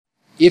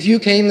If you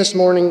came this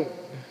morning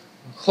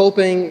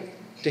hoping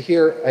to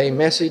hear a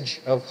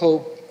message of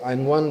hope,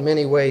 in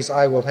many ways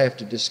I will have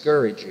to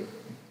discourage you.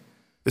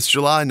 It's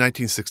July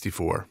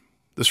 1964.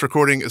 This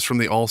recording is from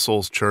the All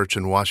Souls Church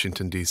in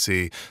Washington,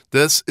 D.C.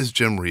 This is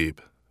Jim Reeb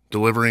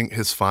delivering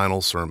his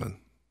final sermon.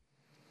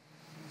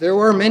 There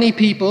were many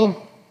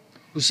people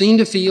who seemed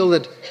to feel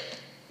that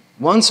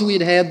once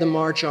we'd had the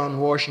March on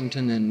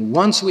Washington and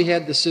once we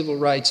had the Civil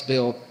Rights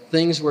Bill,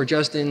 things were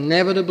just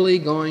inevitably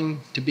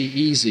going to be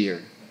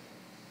easier.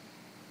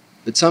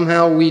 That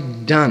somehow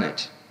we'd done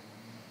it.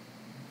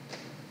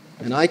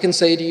 And I can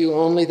say to you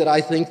only that I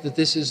think that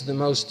this is the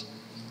most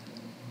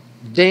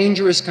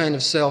dangerous kind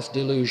of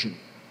self-delusion,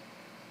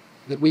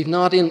 that we've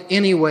not in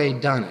any way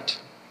done it,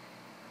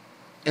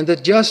 and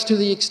that just to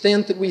the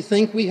extent that we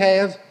think we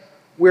have,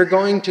 we're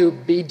going to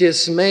be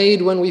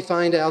dismayed when we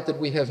find out that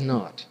we have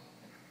not.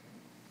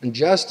 And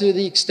just to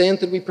the extent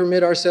that we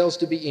permit ourselves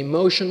to be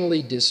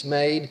emotionally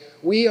dismayed,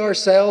 we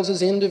ourselves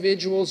as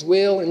individuals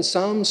will in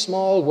some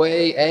small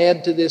way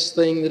add to this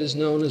thing that is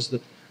known as the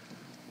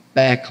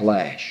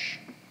backlash,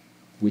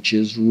 which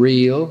is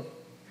real,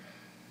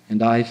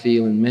 and I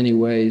feel in many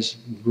ways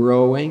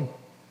growing,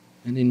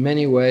 and in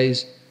many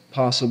ways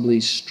possibly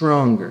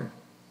stronger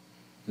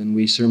than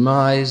we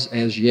surmise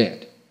as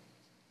yet.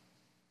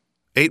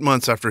 8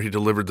 months after he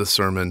delivered the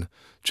sermon,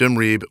 Jim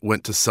Reeb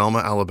went to Selma,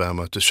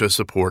 Alabama to show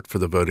support for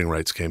the voting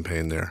rights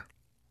campaign there.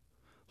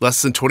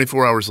 Less than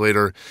 24 hours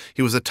later,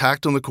 he was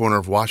attacked on the corner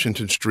of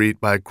Washington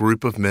Street by a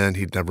group of men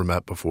he'd never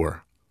met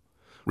before.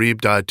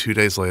 Reeb died 2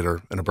 days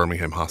later in a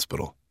Birmingham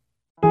hospital.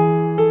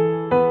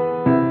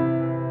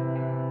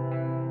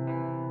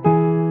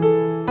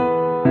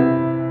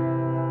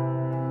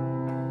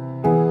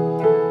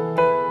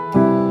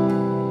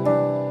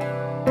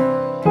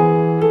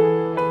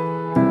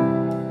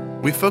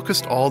 We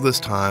focused all this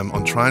time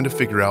on trying to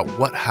figure out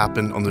what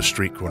happened on the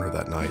street corner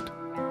that night,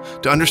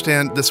 to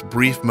understand this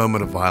brief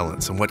moment of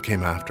violence and what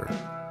came after.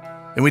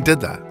 And we did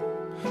that.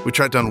 We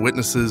tracked down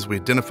witnesses, we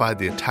identified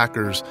the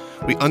attackers,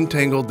 we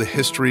untangled the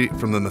history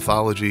from the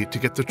mythology to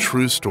get the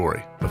true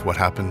story of what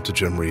happened to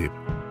Jim Reeb.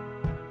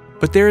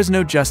 But there is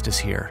no justice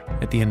here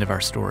at the end of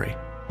our story,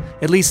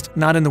 at least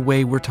not in the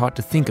way we're taught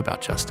to think about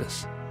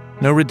justice.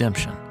 No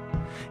redemption.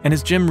 And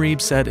as Jim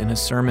Reeb said in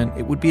his sermon,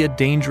 it would be a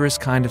dangerous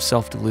kind of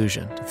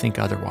self-delusion to think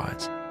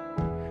otherwise.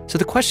 So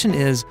the question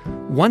is,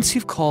 once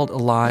you've called a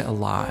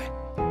lie,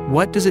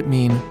 what does it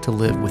mean to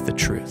live with the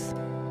truth?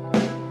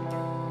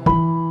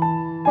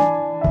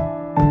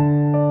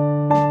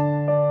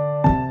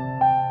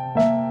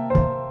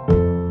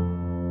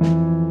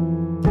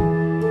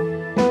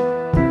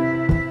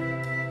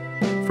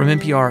 From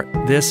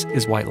NPR, this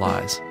is White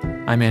Lies.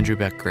 I'm Andrew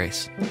Beck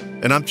Grace.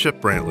 And I'm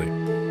Chip Brantley.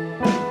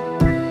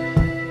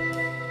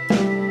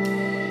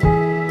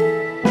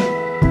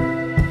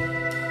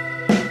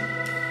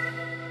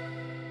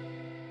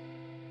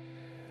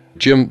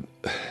 Jim,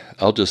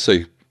 I'll just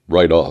say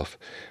right off,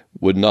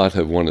 would not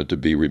have wanted to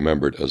be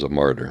remembered as a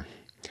martyr.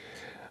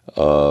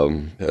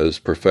 As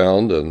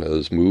profound and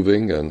as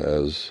moving and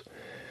as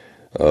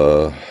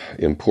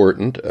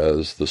important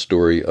as the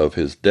story of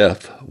his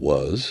death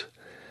was,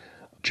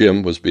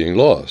 Jim was being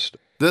lost.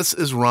 This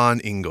is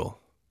Ron Engel.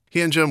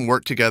 He and Jim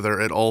worked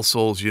together at All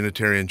Souls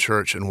Unitarian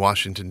Church in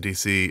Washington,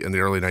 D.C. in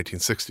the early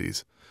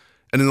 1960s.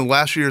 And in the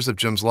last years of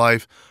Jim's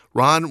life,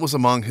 Ron was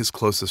among his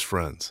closest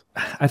friends.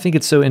 I think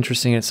it's so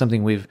interesting. It's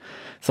something we've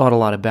thought a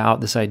lot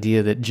about, this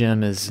idea that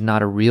Jim is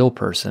not a real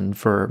person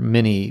for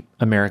many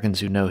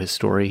Americans who know his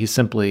story. He's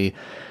simply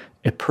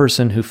a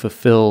person who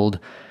fulfilled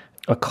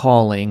a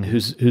calling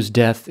whose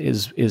death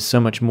is so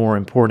much more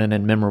important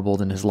and memorable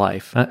than his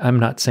life. I'm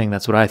not saying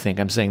that's what I think.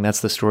 I'm saying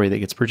that's the story that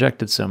gets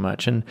projected so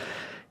much. And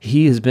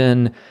he has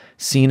been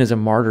seen as a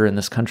martyr in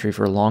this country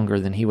for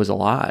longer than he was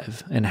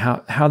alive. And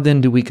how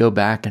then do we go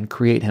back and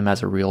create him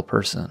as a real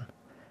person?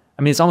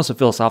 I mean, it's almost a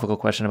philosophical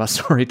question about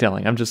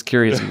storytelling. I'm just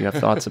curious if you have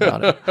thoughts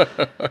about it.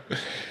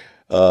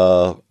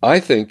 I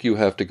think you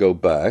have to go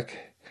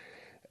back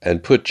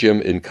and put Jim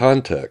in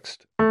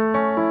context.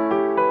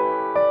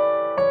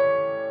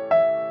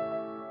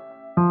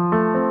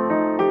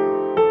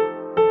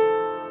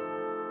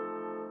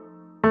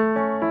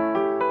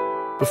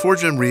 Before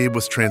Jim Reeb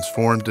was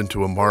transformed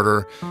into a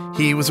martyr,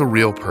 he was a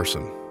real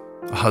person,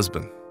 a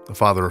husband, a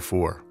father of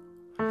four.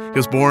 He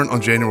was born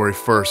on January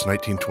 1st,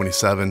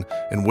 1927,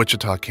 in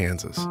Wichita,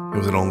 Kansas. He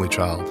was an only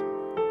child.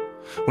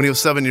 When he was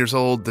 7 years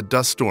old, the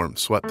dust storm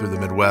swept through the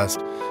Midwest,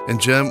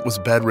 and Jim was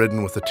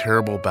bedridden with a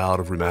terrible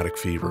bout of rheumatic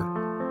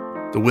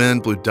fever. The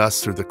wind blew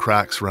dust through the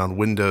cracks around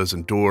windows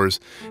and doors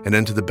and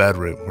into the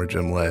bedroom where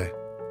Jim lay.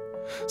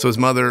 So his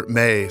mother,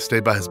 May,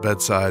 stayed by his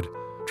bedside,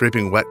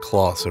 draping wet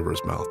cloths over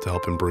his mouth to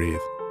help him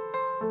breathe.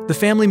 The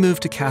family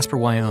moved to Casper,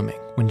 Wyoming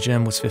when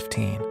Jim was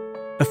 15.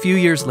 A few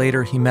years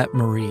later, he met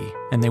Marie,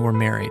 and they were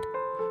married.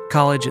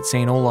 College at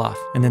St. Olaf,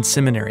 and then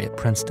seminary at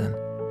Princeton.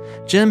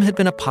 Jim had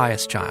been a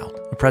pious child,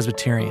 a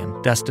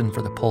Presbyterian, destined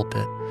for the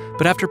pulpit.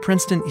 But after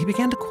Princeton, he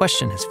began to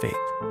question his faith.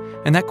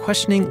 And that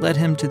questioning led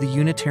him to the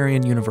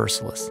Unitarian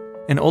Universalists,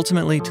 and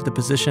ultimately to the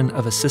position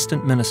of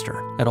assistant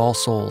minister at All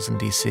Souls in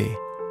D.C.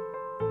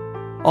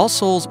 All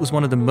Souls was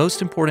one of the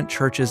most important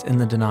churches in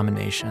the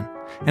denomination,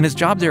 and his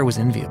job there was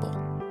enviable.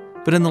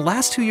 But in the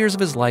last 2 years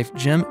of his life,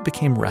 Jim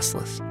became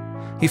restless.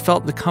 He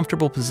felt the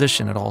comfortable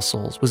position at All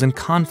Souls was in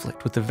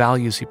conflict with the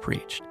values he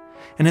preached.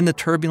 And in the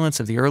turbulence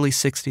of the early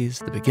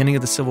 60s, the beginning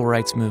of the civil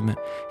rights movement,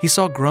 he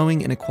saw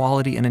growing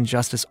inequality and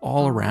injustice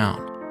all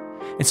around.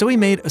 And so he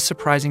made a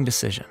surprising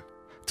decision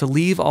to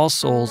leave All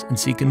Souls and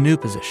seek a new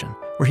position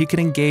where he could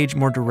engage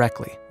more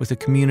directly with the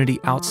community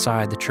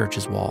outside the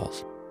church's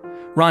walls.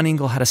 Ron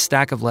Engel had a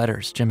stack of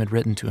letters Jim had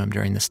written to him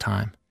during this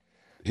time.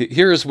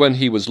 Here's when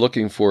he was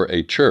looking for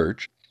a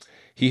church.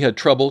 He had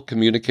trouble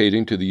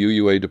communicating to the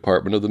UUA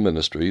Department of the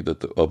Ministry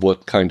of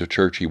what kind of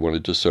church he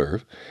wanted to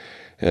serve.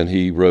 And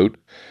he wrote,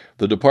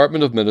 "The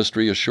Department of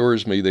Ministry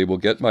assures me they will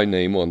get my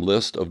name on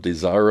list of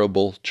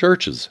desirable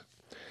churches.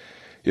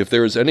 If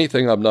there is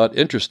anything I'm not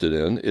interested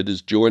in, it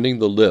is joining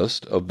the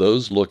list of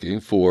those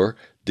looking for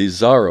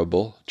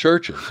desirable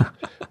churches."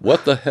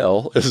 What the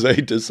hell is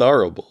a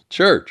desirable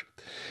church?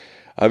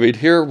 I mean,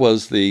 here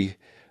was the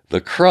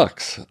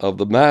crux of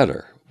the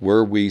matter.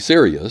 Were we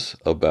serious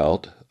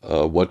about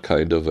what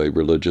kind of a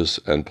religious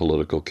and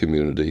political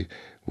community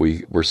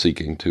we were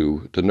seeking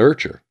to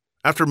nurture?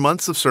 After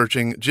months of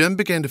searching, Jim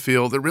began to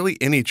feel that really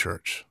any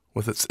church,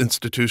 with its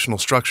institutional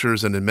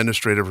structures and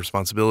administrative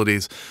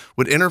responsibilities,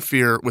 would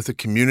interfere with the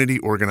community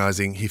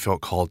organizing he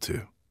felt called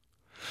to.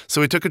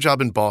 So he took a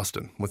job in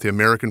Boston with the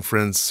American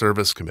Friends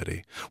Service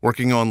Committee,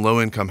 working on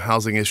low-income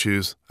housing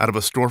issues out of a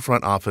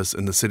storefront office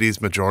in the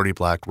city's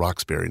majority-black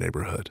Roxbury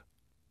neighborhood.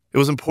 It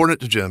was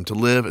important to Jim to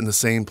live in the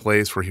same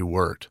place where he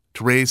worked,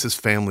 to raise his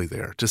family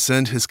there, to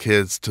send his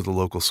kids to the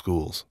local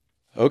schools.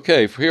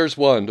 Okay, here's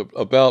one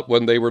about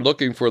when they were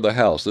looking for the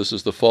house. This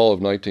is the fall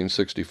of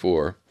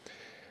 1964.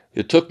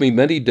 "It took me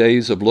many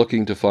days of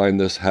looking to find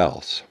this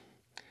house.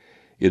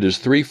 It is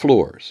 3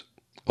 floors,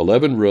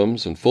 11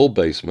 rooms and full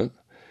basement,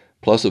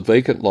 plus a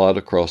vacant lot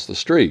across the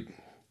street.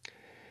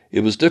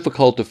 It was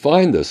difficult to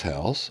find this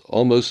house.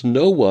 Almost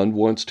no one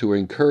wants to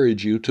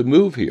encourage you to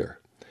move here.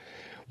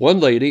 One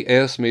lady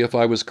asked me if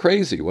I was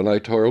crazy when I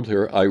told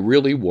her I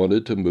really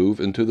wanted to move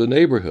into the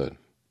neighborhood."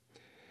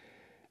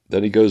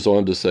 Then he goes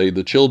on to say,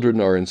 "The children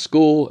are in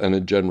school and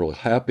in general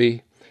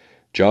happy.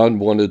 John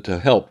wanted to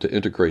help to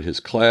integrate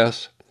his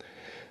class.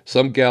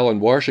 Some gal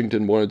in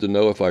Washington wanted to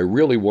know if I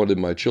really wanted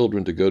my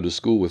children to go to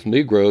school with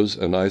Negroes,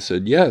 and I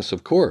said, yes,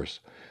 of course.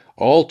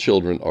 All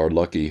children are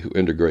lucky who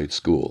integrate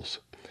schools.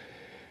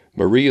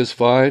 Marie is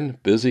fine,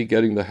 busy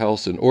getting the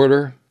house in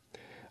order.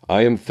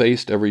 I am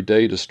faced every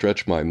day to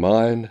stretch my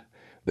mind.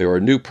 There are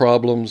new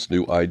problems,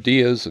 new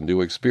ideas, and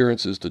new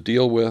experiences to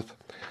deal with.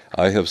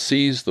 I have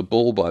seized the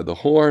bull by the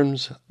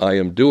horns. I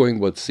am doing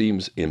what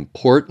seems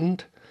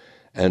important,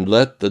 and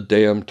let the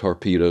damn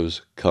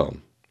torpedoes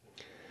come."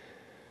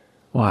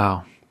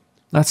 Wow.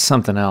 That's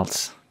something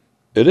else.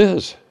 It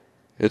is.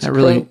 It's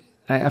really,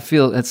 I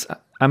feel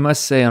I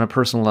must say on a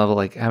personal level,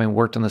 like having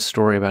worked on this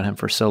story about him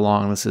for so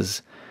long, this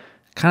is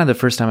kind of the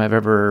first time I've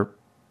ever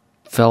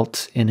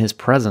felt in his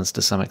presence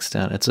to some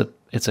extent.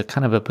 It's a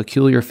kind of a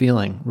peculiar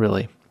feeling,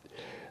 really.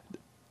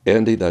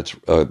 Andy, let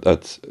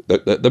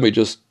me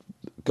just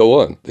go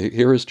on.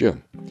 Here is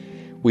Jim.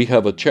 "We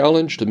have a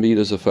challenge to meet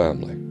as a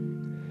family.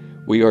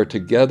 We are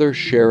together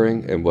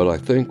sharing in what I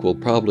think will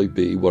probably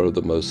be one of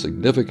the most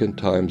significant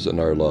times in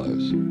our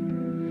lives.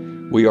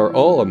 We are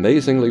all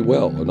amazingly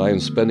well, and I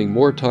am spending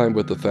more time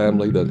with the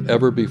family than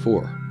ever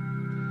before.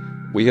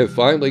 We have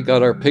finally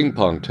got our ping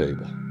pong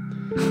table,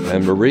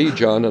 and Marie,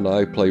 John, and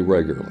I play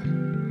regularly.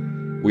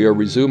 We are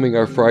resuming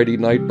our Friday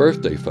night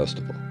birthday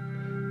festival.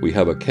 We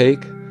have a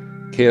cake,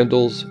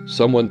 candles,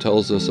 someone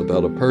tells us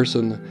about a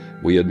person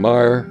we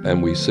admire,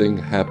 and we sing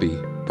happy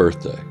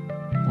birthday.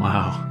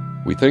 Wow.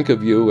 We think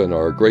of you and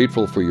are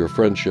grateful for your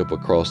friendship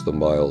across the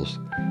miles,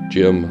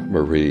 Jim,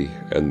 Marie,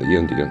 and the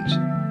Indians."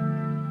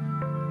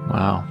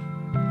 Wow.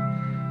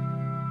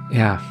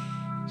 Yeah.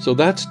 So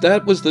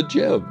that was the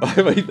Jim.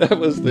 I mean, that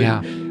was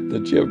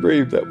the Jim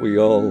Reeb that we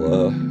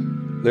all,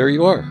 there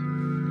you are.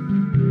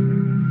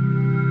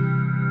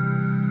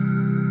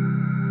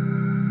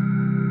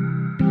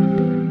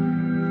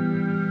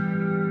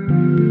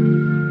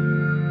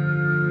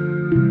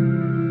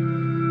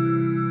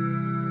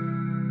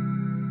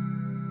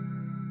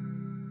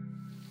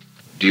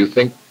 Do you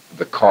think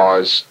the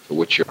cause for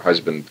which your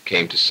husband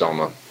came to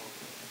Selma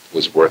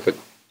was worth it?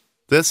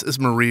 This is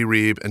Marie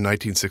Reeb in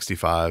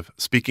 1965,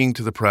 speaking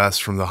to the press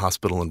from the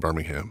hospital in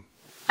Birmingham.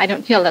 I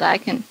don't feel that I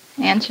can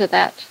answer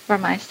that for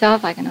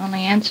myself. I can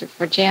only answer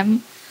for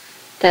Jim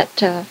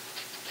that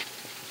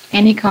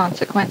any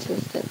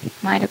consequences that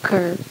might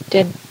occur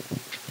did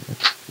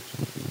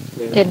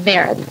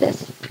merit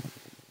this.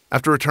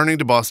 After returning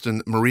to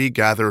Boston, Marie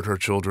gathered her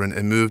children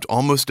and moved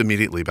almost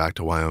immediately back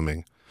to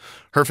Wyoming.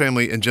 Her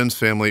family and Jim's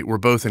family were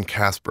both in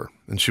Casper,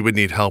 and she would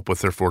need help with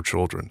their 4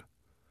 children.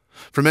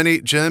 For many,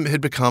 Jim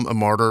had become a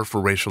martyr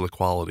for racial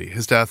equality,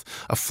 his death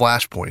a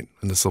flashpoint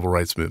in the civil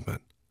rights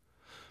movement.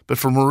 But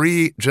for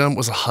Marie, Jim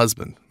was a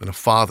husband and a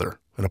father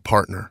and a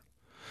partner.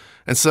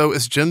 And so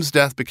as Jim's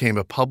death became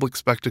a public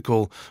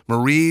spectacle,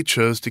 Marie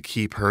chose to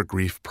keep her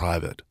grief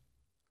private.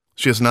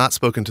 She has not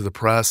spoken to the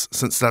press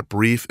since that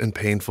brief and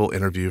painful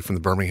interview from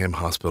the Birmingham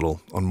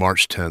hospital on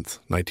March 10th,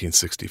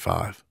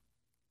 1965.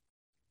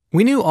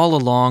 We knew all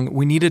along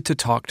we needed to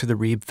talk to the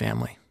Reeb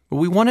family, but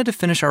we wanted to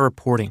finish our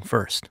reporting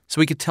first so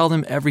we could tell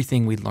them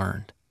everything we'd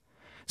learned.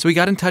 So we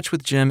got in touch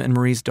with Jim and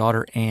Marie's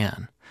daughter,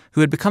 Anne,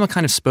 who had become a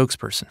kind of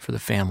spokesperson for the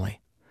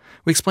family.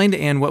 We explained to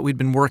Anne what we'd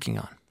been working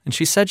on, and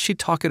she said she'd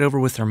talk it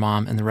over with her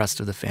mom and the rest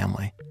of the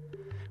family.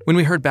 When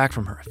we heard back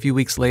from her a few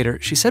weeks later,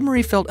 she said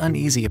Marie felt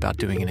uneasy about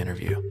doing an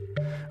interview.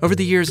 Over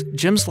the years,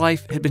 Jim's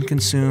life had been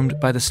consumed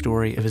by the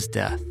story of his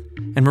death,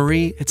 and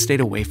Marie had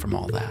stayed away from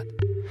all that.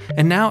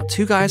 And now,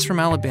 two guys from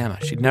Alabama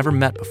she'd never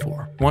met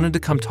before wanted to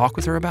come talk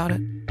with her about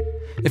it.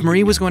 If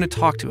Marie was going to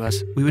talk to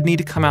us, we would need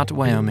to come out to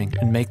Wyoming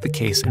and make the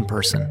case in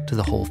person to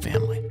the whole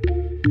family.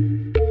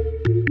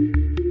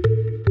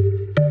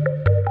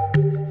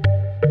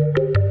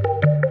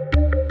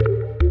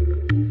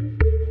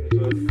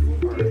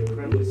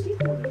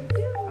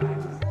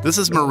 This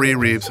is Marie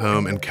Reeb's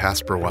home in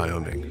Casper,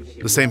 Wyoming,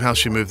 the same house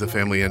she moved the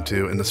family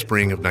into in the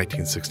spring of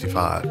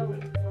 1965.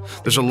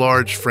 There's a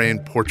large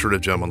framed portrait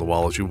of Jim on the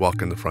wall as you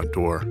walk in the front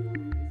door.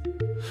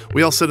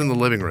 We all sit in the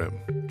living room.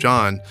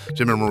 John,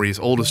 Jim and Marie's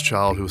oldest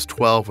child, who was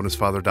 12 when his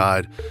father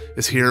died,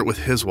 is here with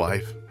his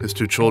wife, his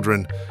 2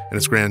 children, and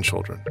his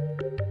grandchildren.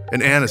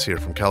 And Anne is here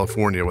from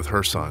California with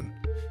her son.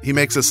 He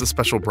makes us a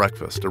special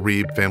breakfast, a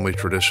Reeb family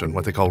tradition,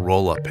 what they call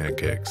roll-up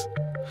pancakes.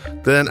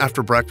 Then,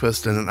 after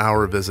breakfast and an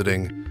hour of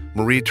visiting,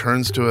 Marie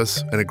turns to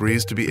us and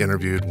agrees to be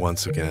interviewed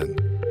once again.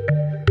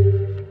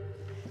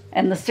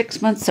 And the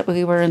 6 months that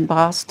we were in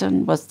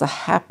Boston was the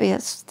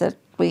happiest that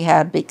we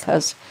had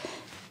because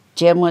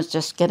Jim was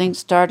just getting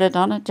started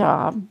on a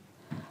job,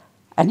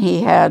 and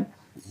he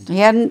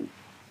hadn't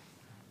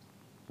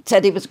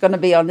said he was going to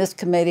be on this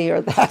committee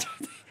or that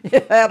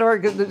that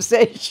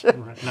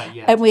organization. Not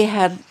yet. And we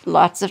had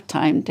lots of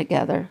time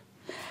together.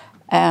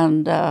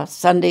 And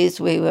Sundays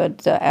we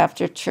would,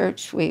 after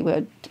church,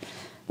 we'd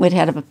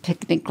have a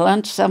picnic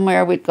lunch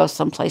somewhere. We'd go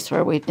someplace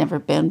where we'd never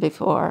been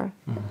before.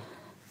 Mm-hmm.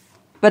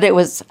 But it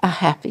was a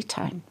happy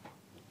time.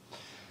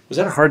 Was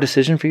that a hard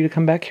decision for you to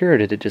come back here, or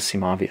did it just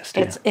seem obvious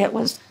to you? It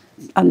was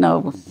a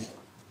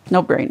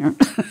no-brainer.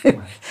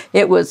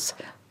 It was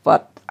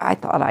what I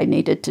thought I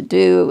needed to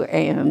do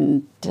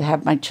and to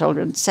have my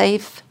children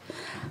safe.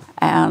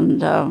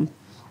 And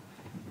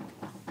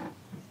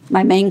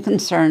my main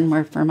concern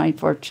were for my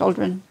 4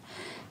 children.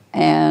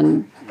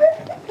 And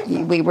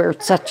we were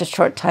such a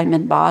short time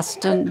in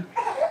Boston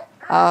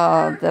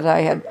that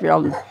I had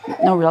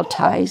no real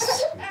ties.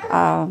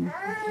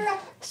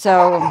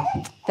 So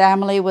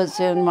family was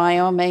in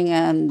Wyoming,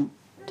 and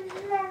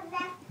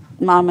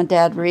Mom and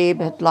Dad Reeb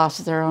had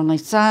lost their only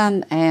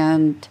son,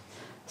 and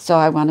so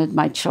I wanted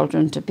my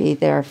children to be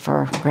there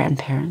for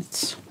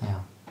grandparents.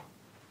 Yeah.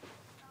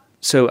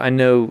 So I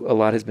know a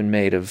lot has been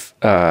made of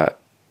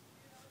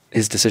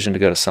his decision to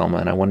go to Selma,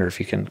 and I wonder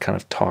if you can kind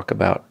of talk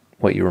about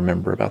what you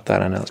remember about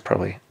that. I know it's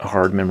probably a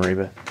hard memory,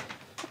 but...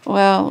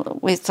 Well,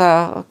 we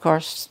saw, of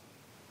course,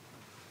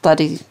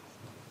 Bloody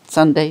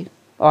Sunday,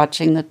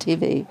 watching the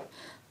TV.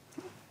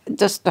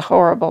 Just a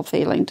horrible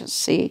feeling to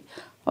see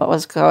what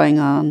was going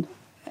on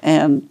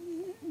and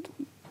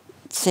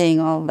seeing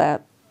all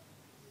that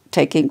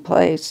taking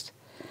place.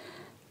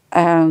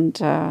 And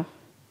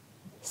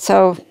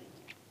so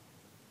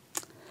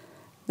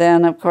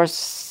then, of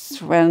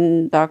course,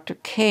 when Dr.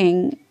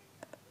 King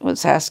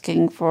was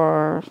asking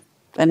for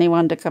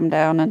anyone to come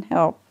down and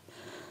help,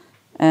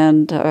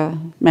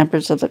 and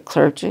members of the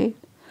clergy,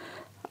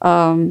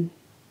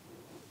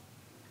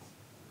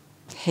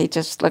 he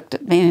just looked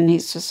at me and he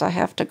says, "I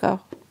have to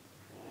go."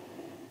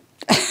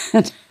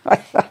 And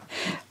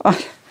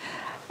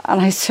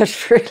I said,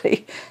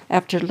 "Really,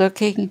 after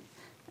looking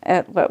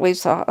at what we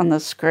saw on the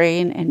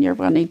screen and you're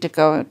wanting to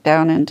go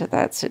down into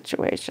that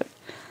situation,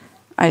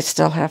 I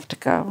still have to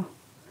go."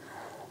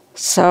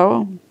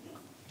 So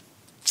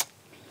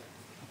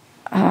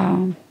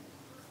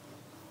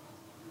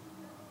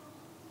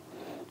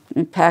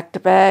we packed a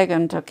bag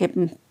and took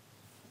him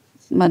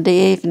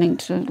Monday evening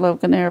to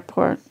Logan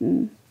Airport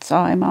and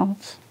saw him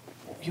off.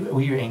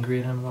 Were you angry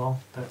at him at all?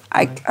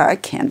 I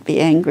can't be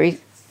angry.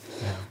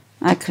 Yeah.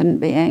 I couldn't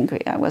be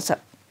angry. I was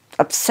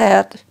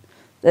upset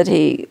that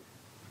he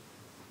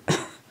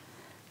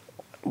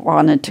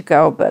wanted to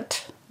go,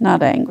 but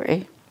not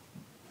angry.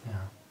 Yeah.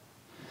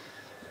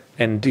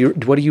 And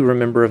what do you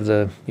remember of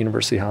the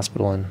University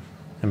Hospital in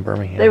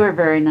Birmingham? They were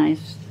very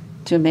nice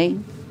to me.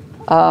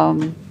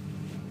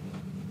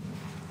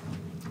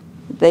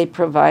 They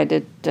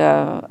provided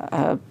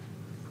a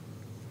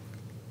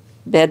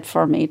bed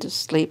for me to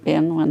sleep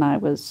in when I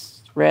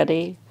was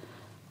ready.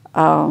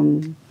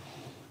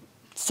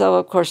 So,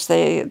 of course,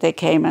 they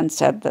came and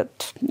said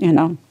that,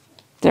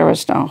 there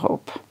was no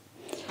hope.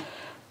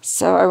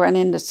 So I went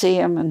in to see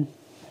him, and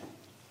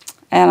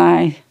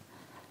I,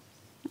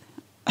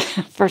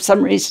 for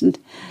some reason,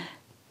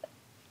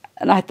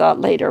 and I thought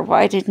later,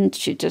 why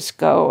didn't you just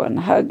go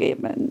and hug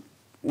him and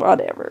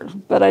whatever?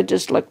 But I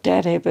just looked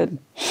at him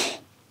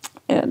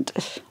and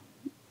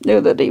knew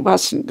that he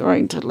wasn't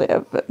going to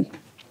live. And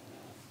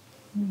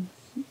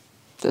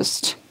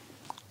just...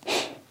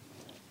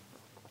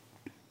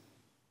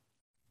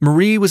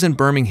 Marie was in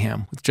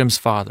Birmingham with Jim's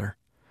father.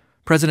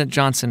 President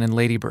Johnson and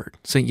Lady Bird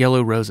sent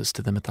yellow roses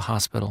to them at the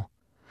hospital.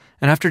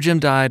 And after Jim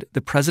died,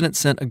 the president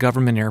sent a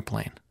government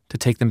airplane to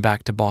take them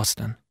back to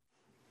Boston.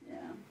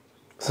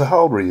 So how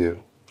old were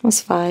you? I was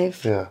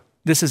 5. Yeah.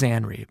 This is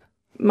Ann Reeb.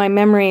 My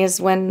memory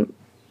is when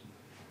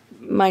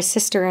my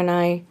sister and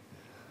I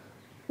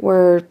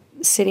were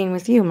sitting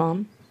with you,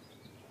 Mom,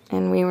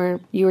 and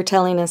you were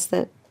telling us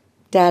that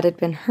Dad had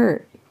been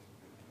hurt,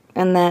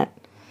 and that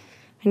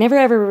I never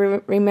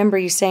ever remember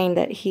you saying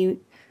that he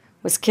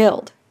was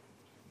killed,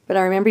 but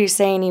I remember you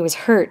saying he was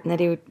hurt and that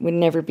he would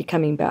never be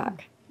coming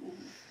back.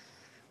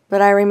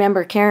 But I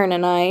remember Karen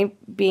and I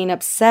being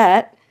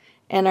upset,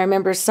 and I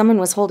remember someone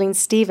was holding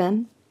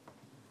Stephen.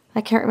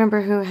 I can't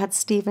remember who had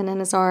Stephen in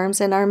his arms,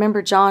 and I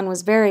remember John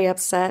was very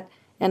upset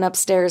and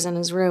upstairs in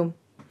his room.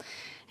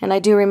 And I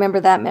do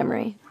remember that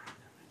memory,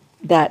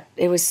 that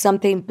it was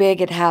something big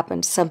had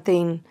happened,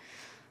 something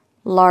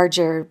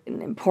larger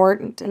and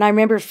important. And I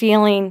remember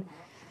feeling,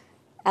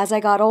 as I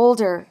got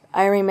older,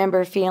 I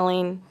remember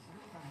feeling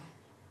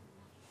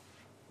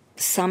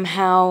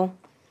somehow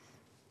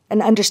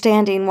an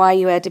understanding why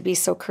you had to be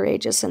so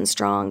courageous and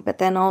strong, but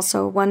then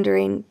also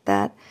wondering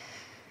that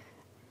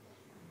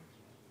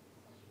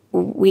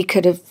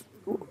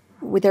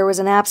there was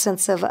an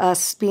absence of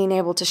us being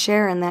able to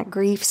share in that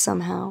grief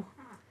somehow,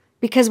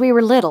 because we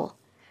were little.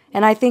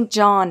 And I think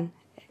John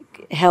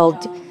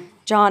held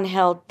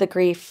the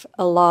grief,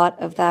 a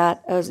lot of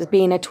that, as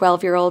being a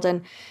 12-year-old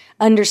and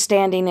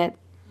understanding it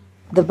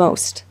the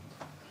most.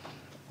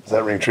 Does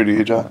that ring true to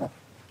you, John?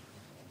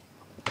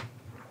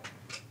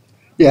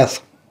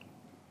 Yes.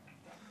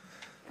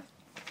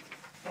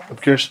 I'm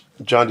curious,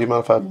 John, do you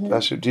mind if I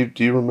ask you,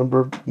 do you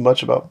remember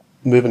much about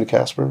moving to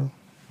Casper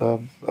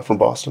from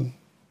Boston?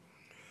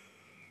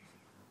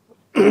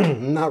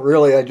 Not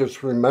really. I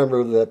just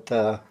remember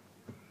that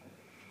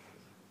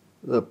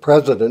the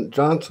President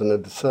Johnson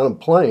had sent a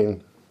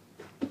plane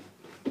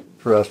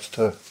for us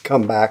to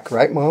come back,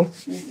 right, Mom?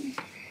 Mm-hmm.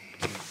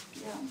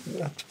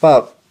 Yeah. That's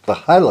about the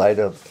highlight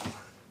or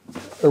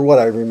what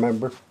I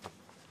remember.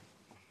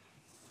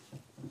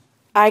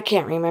 I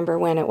can't remember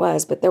when it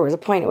was, but there was a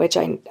point at which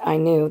I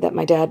knew that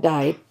my dad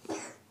died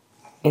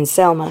in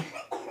Selma,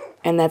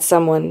 and that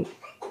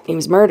he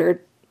was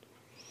murdered,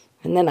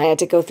 and then I had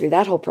to go through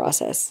that whole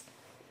process.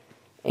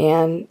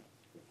 And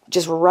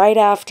just right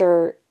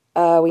after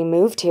we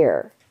moved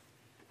here,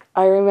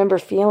 I remember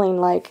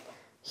feeling like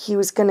he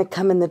was going to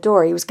come in the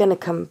door. He was going to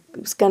come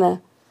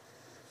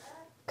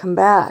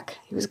back.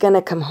 He was going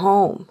to come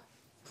home.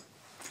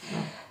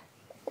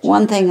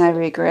 One thing I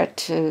regret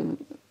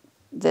to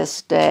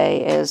this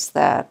day is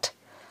that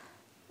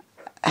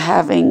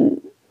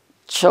having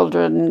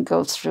children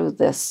go through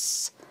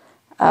this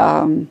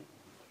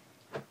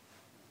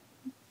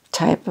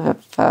type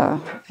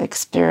of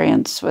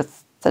experience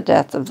with the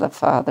death of the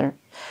father,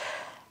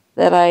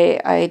 that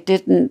I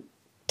didn't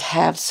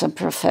have some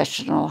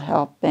professional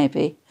help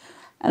maybe,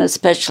 and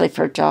especially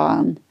for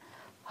John,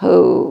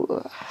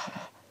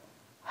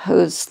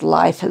 whose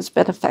life has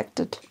been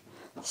affected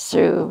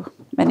through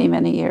many,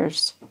 many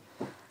years.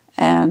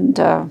 And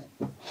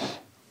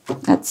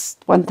that's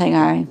one thing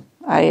I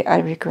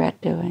regret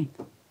doing.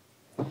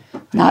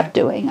 Not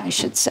doing, I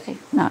should say.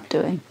 Not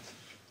doing.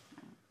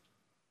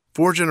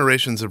 4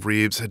 generations of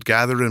Reebs had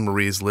gathered in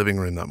Marie's living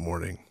room that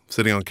morning,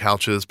 sitting on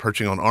couches,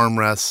 perching on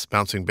armrests,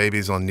 bouncing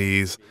babies on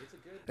knees.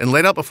 And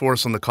laid out before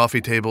us on the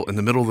coffee table in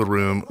the middle of the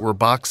room were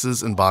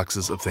boxes and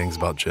boxes of things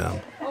about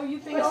Jim.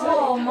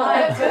 Oh,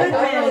 my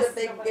goodness.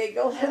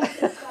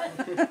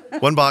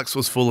 One box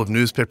was full of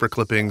newspaper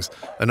clippings,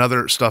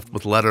 another stuffed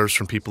with letters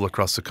from people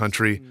across the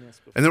country,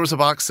 and there was a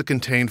box that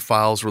contained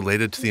files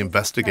related to the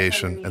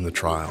investigation and the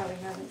trial.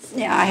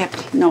 Yeah, I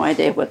have no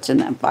idea what's in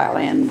that file,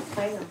 and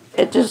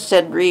it just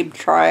said Reeb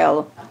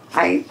trial.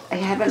 I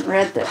haven't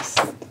read this.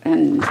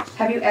 And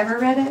have you ever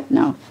read it?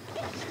 No.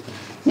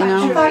 You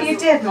know? I thought you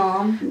did,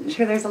 Mom. I'm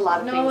sure there's a lot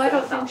of things. No, I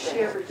don't think she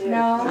ever did.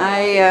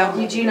 No.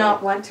 Did you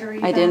not want to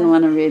read it? I didn't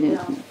want to read it.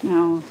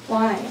 No.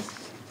 Why?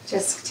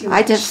 Just too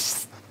much?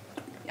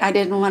 I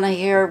didn't want to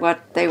hear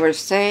what they were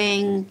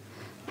saying.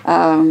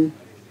 You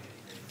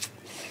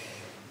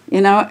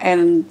know,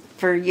 and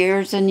for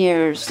years and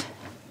years,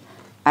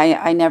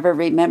 I never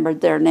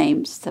remembered their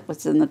names that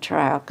was in the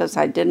trial because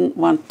I didn't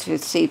want to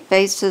see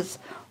faces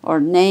or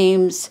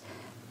names,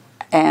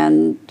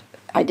 and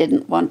I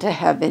didn't want to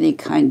have any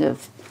kind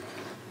of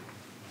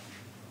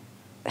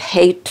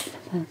hate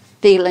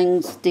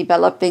feelings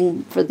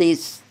developing for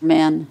these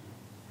men.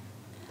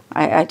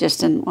 I just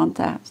didn't want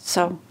that.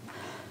 So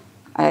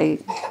I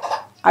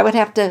would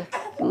have to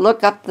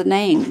look up the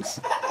names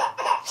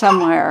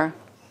somewhere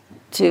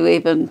to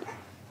even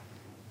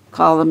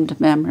call them to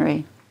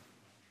memory.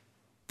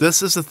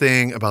 This is the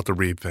thing about the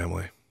Reeb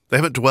family. They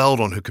haven't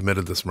dwelled on who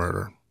committed this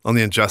murder, on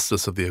the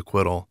injustice of the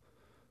acquittal.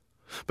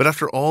 But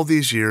after all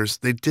these years,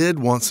 they did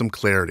want some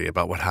clarity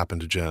about what happened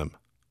to Jim.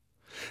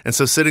 And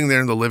so sitting there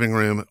in the living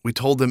room, we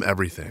told them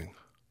everything,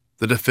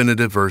 the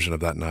definitive version of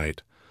that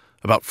night,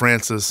 about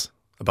Frances,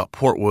 about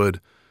Portwood,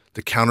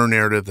 the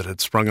counter-narrative that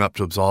had sprung up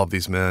to absolve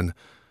these men,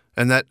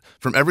 and that,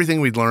 from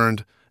everything we'd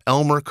learned,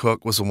 Elmer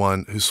Cook was the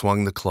one who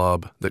swung the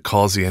club that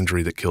caused the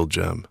injury that killed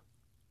Jim.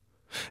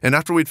 And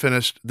after we'd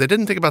finished, they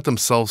didn't think about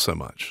themselves so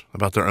much,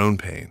 about their own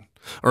pain,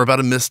 or about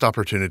a missed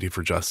opportunity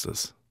for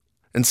justice.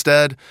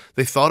 Instead,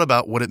 they thought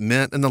about what it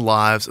meant in the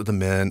lives of the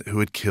men who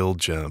had killed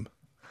Jim.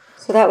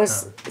 So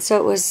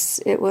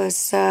it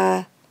was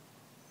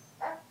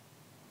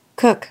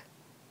Cook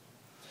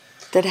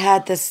that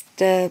had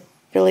the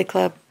billy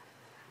club.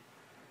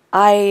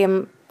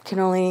 I can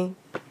only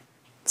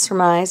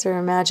surmise or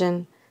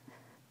imagine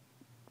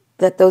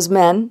that those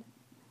men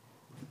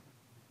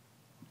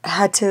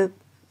had to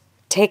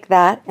take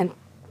that and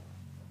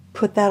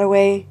put that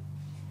away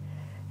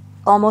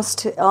almost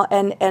to,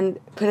 and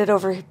put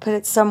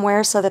it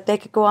somewhere so that they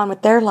could go on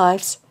with their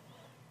lives.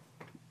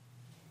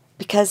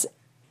 Because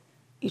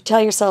you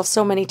tell yourself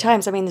so many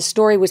times, I mean, the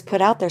story was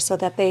put out there so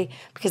that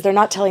because they're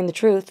not telling the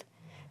truth,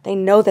 they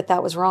know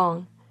that was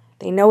wrong.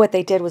 They know what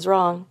they did was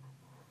wrong.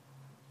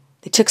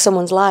 They took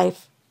someone's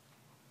life.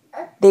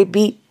 They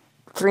beat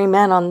 3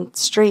 men on the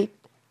street,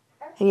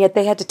 and yet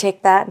they had to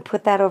take that and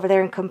put that over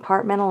there and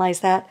compartmentalize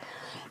that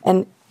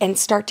and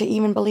start to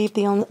even believe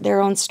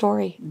their own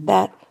story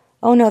that,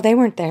 oh, no, they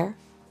weren't there.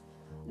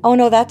 Oh,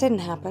 no, that didn't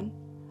happen.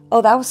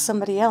 Oh, that was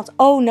somebody else.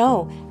 Oh,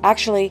 no,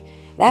 actually,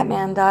 that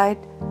man died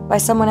by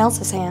someone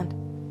else's hand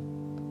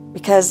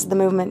because the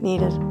movement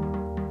needed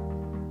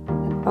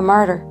a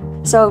martyr.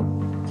 So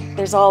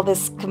there's all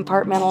this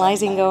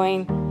compartmentalizing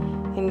going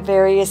in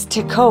various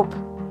to cope.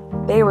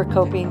 They were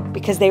coping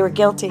because they were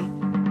guilty.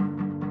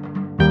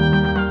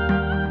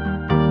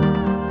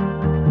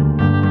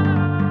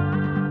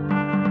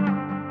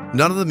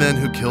 None of the men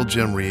who killed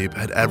Jim Reeb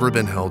had ever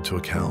been held to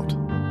account.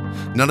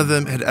 None of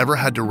them had ever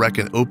had to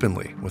reckon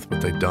openly with what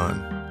they'd done.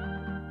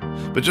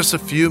 But just a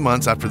few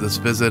months after this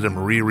visit in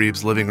Marie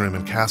Reeb's living room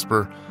in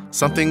Casper,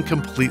 something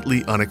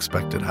completely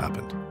unexpected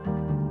happened.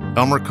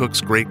 Elmer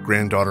Cook's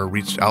great-granddaughter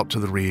reached out to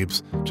the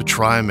Reebs to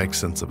try and make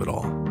sense of it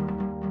all.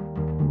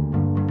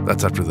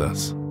 That's after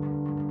this.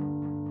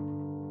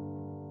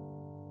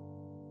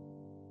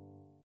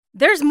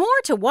 There's more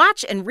to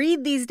watch and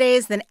read these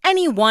days than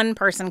any one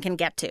person can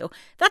get to.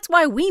 That's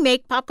why we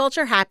make Pop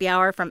Culture Happy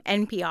Hour from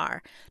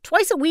NPR.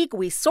 Twice a week,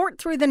 we sort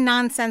through the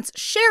nonsense,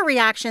 share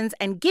reactions,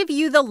 and give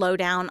you the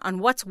lowdown on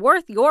what's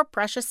worth your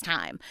precious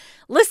time.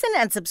 Listen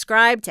and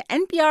subscribe to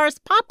NPR's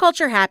Pop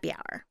Culture Happy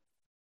Hour.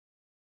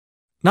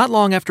 Not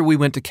long after we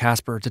went to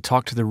Casper to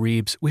talk to the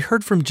Reebs, we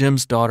heard from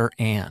Jim's daughter,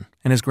 Anne,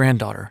 and his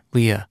granddaughter,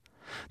 Leah.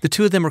 The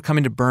two of them were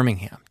coming to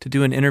Birmingham to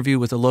do an interview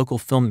with a local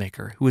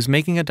filmmaker who was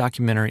making a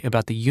documentary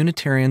about the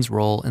Unitarians'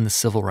 role in the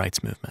civil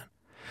rights movement.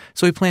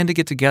 So we planned to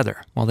get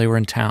together while they were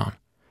in town.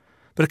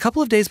 But a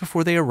couple of days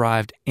before they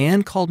arrived,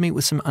 Anne called me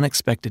with some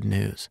unexpected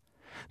news.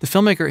 The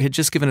filmmaker had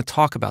just given a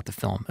talk about the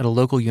film at a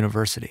local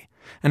university,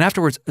 and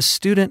afterwards a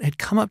student had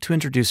come up to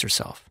introduce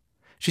herself.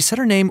 She said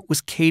her name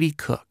was Katie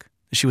Cook,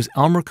 that she was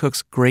Elmer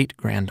Cook's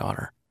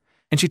great-granddaughter.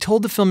 And she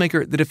told the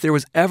filmmaker that if there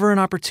was ever an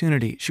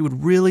opportunity, she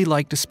would really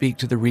like to speak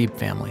to the Reeb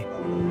family.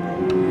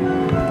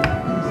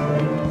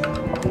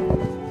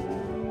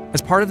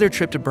 As part of their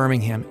trip to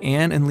Birmingham,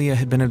 Anne and Leah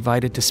had been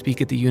invited to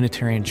speak at the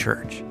Unitarian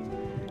Church.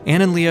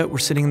 Anne and Leah were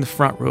sitting in the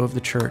front row of the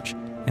church,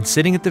 and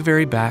sitting at the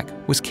very back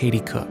was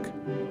Katie Cook.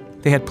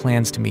 They had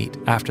plans to meet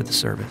after the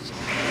service.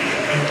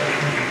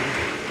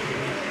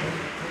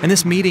 And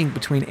this meeting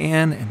between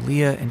Anne and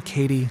Leah and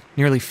Katie,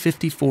 nearly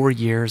 54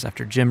 years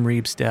after Jim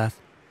Reeb's death,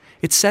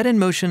 it set in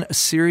motion a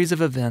series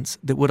of events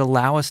that would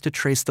allow us to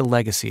trace the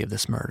legacy of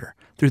this murder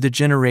through the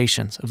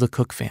generations of the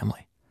Cook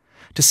family,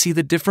 to see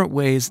the different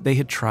ways they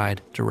had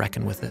tried to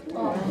reckon with it.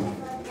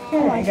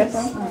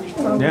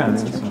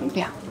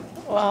 Yeah.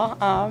 Well,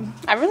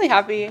 I'm really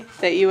happy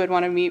that you would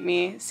want to meet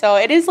me. So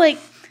it is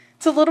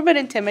it's a little bit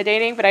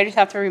intimidating, but I just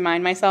have to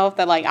remind myself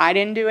that I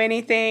didn't do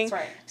anything.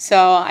 That's right.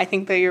 So I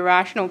think that you're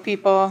rational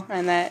people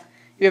and that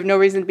you have no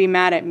reason to be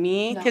mad at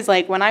me. Because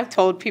when I've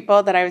told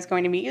people that I was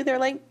going to meet you, they're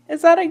like,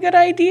 is that a good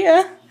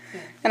idea? Yeah.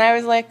 And I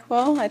was like,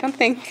 well, I don't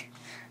think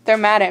they're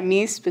mad at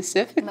me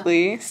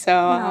specifically. No.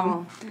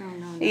 So,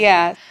 no.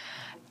 Yeah.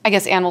 I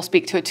guess Anne will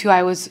speak to it too.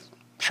 I was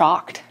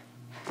shocked.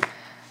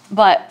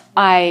 But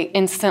I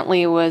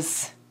instantly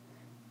was,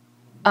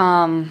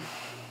 so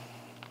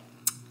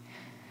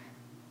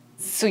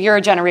you're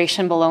a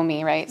generation below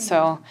me, right? Mm-hmm.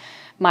 So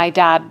my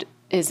dad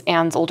is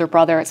Anne's older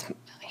brother.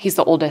 He's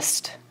the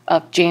oldest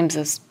of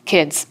James's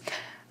kids.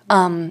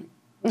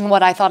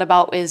 What I thought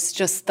about is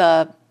just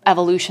the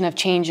evolution of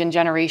change in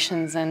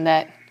generations, and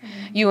that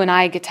you and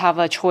I get to have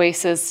a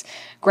choice as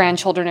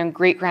grandchildren and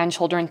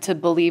great-grandchildren to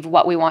believe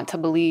what we want to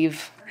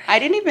believe. I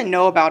didn't even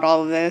know about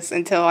all of this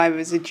until I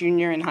was a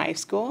junior in high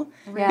school.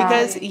 Really?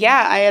 Because,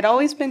 I had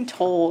always been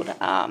told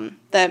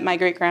that my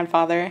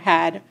great-grandfather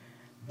had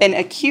been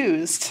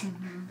accused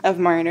of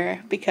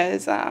murder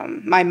because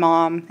my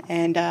mom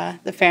and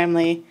the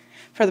family,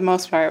 for the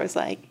most part, was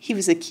he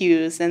was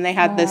accused, and they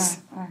had this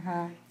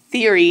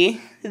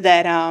theory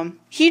that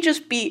he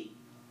just beat,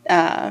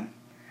 I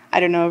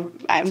don't know,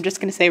 I'm just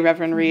going to say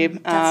Reverend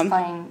Reeb. That's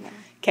fine.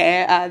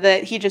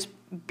 that he just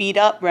beat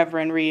up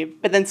Reverend Reeb,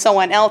 but then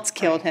someone else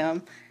killed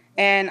him.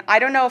 And I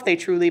don't know if they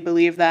truly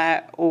believe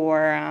that,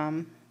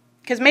 or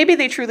because maybe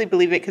they truly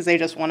believe it because they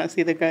just want to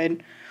see the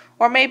good,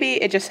 or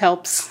maybe it just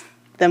helps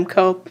them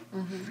cope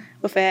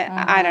with it.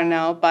 I don't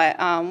know. But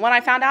when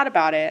I found out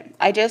about it,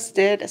 I just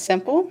did a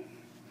simple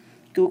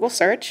Google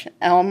search,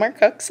 Elmer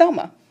Cook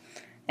Selma.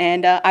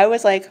 And I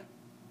was like,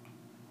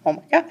 oh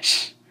my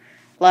gosh.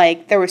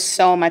 Like, there was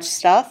so much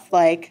stuff.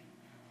 Like,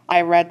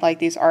 I read, like,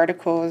 these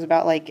articles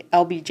about, like,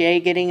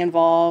 LBJ getting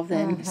involved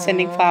and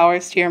sending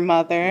flowers to your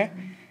mother.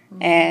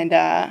 And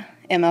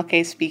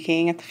MLK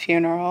speaking at the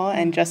funeral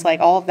and just, like,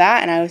 all of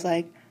that. And I was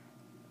like,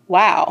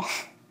 wow.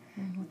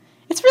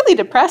 It's really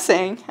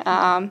depressing.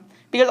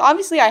 Because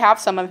obviously I have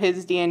some of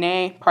his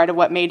DNA. Part of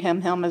what made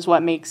him him is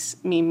what makes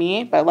me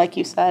me. But like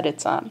you said,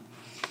 it's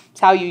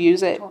how you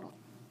use it.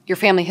 Your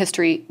family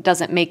history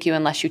doesn't make you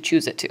unless you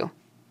choose it to.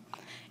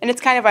 And it's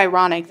kind of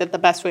ironic that the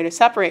best way to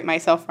separate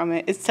myself from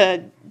it is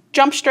to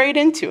jump straight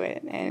into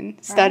it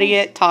and study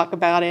it, talk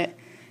about it,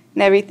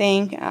 and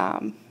everything.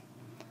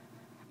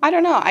 I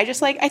don't know. I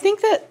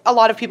think that a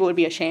lot of people would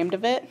be ashamed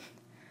of it.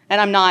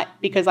 And I'm not,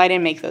 because I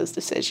didn't make those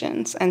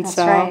decisions. And That's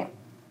so right.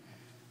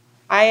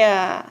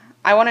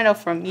 I want to know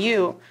from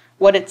you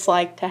what it's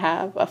like to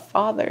have a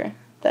father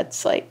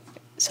that's like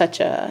such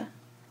a,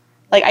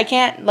 like, I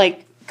can't,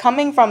 like,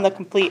 coming from the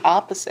complete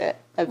opposite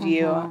of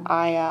you,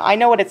 I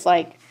know what it's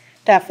like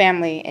to have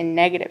family in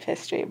negative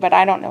history, but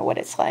I don't know what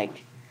it's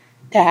like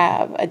to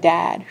have a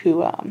dad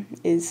who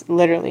is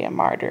literally a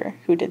martyr,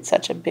 who did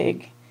such a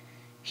big,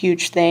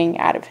 huge thing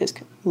out of his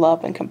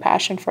love and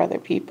compassion for other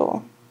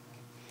people.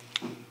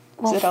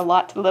 Is it a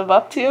lot to live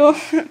up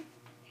to?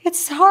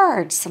 It's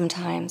hard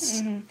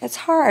sometimes. It's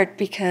hard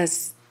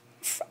because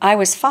I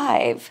was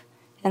 5,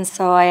 and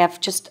so I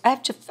have just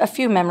a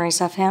few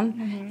memories of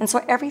him. And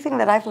so everything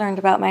that I've learned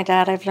about my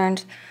dad, I've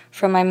learned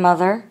from my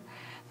mother,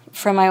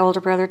 from my older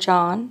brother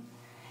John.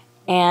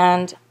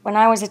 And when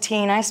I was a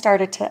teen, I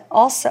started to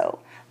also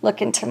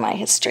look into my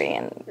history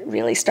and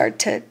really start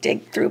to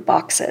dig through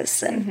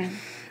boxes.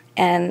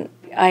 And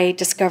I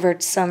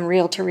discovered some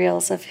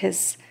reel-to-reels of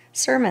his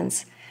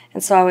sermons.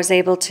 And so I was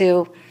able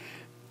to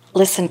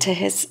listen to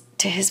his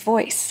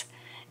voice.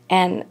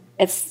 And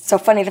it's so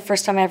funny, the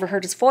first time I ever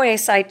heard his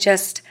voice, I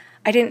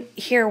didn't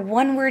hear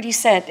one word he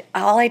said.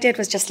 All I did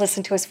was just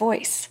listen to his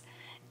voice.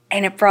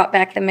 And it brought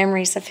back the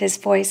memories of his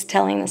voice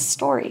telling us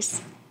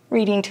stories,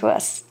 reading to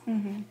us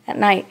at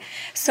night.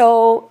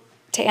 So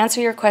to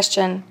answer your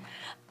question,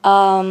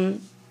 there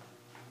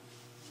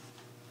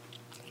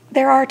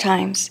are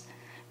times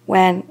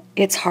when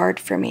it's hard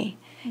for me.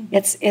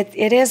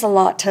 It is a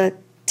lot to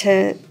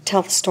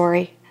tell the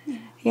story.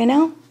 You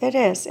know, it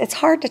is. It's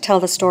hard to tell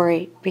the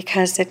story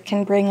because it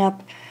can bring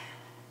up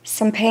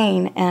some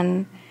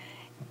pain,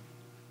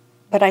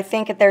 but I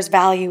think that there's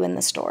value in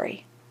the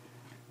story.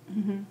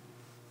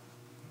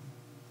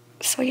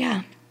 So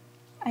yeah.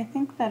 I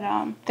think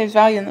that there's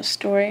value in the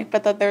story,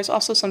 but that there's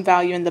also some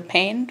value in the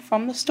pain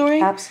from the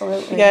story.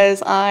 Absolutely.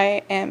 Because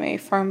I am a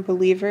firm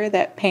believer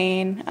that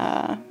pain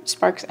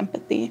sparks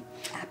empathy.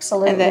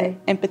 Absolutely. And that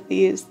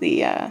empathy is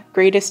the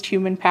greatest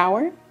human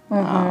power.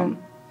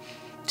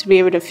 To be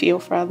able to feel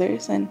for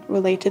others and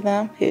relate to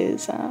them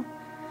is,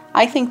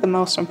 I think, the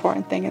most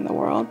important thing in the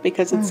world,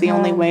 because it's the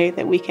only way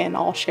that we can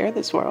all share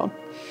this world.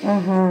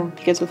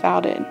 Because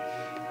without it,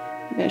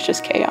 there's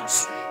just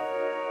chaos.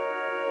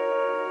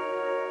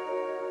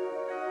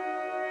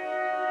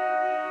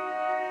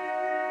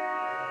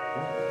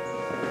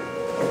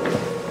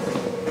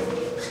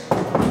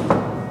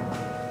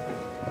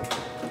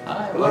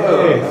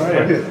 Hello. Hey, how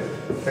are you?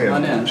 Hey,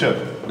 I'm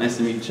Chip. Nice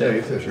to meet you,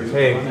 Chip.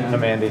 Hey,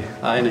 I'm Andy.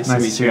 Hi, nice to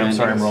meet you. I'm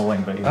sorry I'm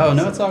rolling, but oh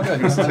no, it's all good.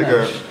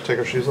 Take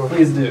our shoes off.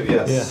 Please do.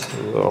 Yes.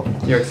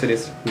 Yeah. New York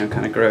City's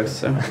kind of gross,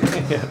 so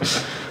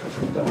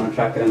don't want to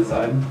track it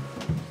inside.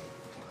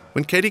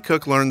 When Katie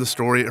Cook learned the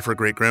story of her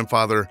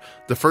great-grandfather,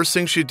 the first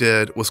thing she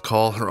did was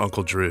call her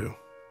Uncle Drew.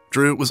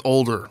 Drew was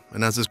older,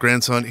 and as his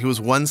grandson, he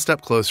was one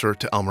step closer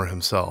to Elmer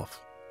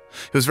himself.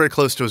 He was very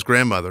close to his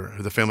grandmother,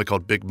 who the family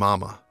called Big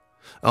Mama.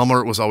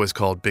 Elmer was always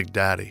called Big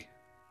Daddy.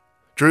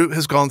 Drew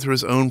has gone through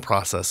his own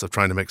process of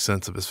trying to make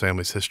sense of his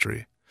family's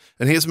history,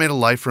 and he has made a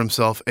life for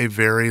himself a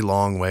very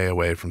long way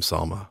away from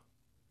Selma.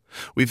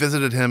 We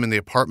visited him in the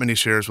apartment he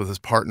shares with his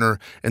partner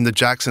in the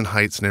Jackson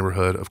Heights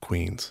neighborhood of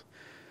Queens.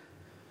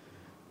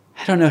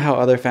 I don't know how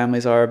other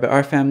families are, but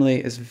our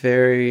family is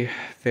very,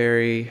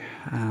 very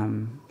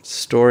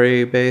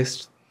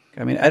story-based.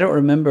 I mean, I don't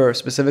remember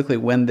specifically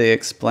when they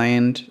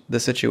explained the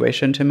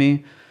situation to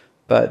me,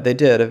 but they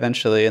did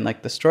eventually. And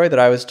like the story that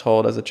I was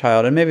told as a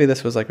child, and maybe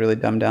this was like really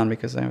dumbed down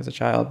because I was a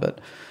child, but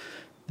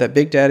that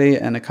Big Daddy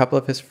and a couple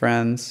of his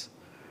friends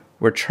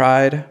were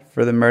tried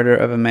for the murder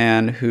of a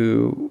man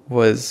who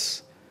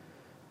was,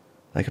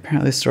 like,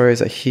 apparently the story is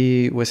that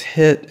he was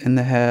hit in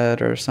the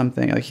head or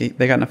something. Like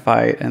they got in a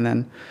fight, and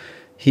then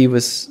he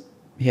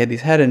had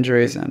these head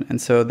injuries, and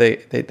so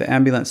the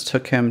ambulance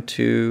took him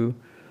to,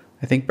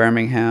 I think,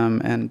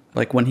 Birmingham. And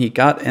like when he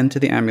got into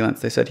the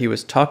ambulance, they said he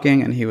was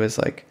talking and he was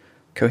like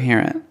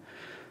coherent.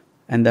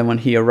 And then when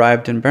he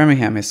arrived in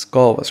Birmingham, his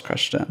skull was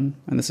crushed in.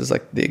 And this is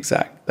like the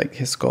exact, like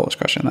his skull was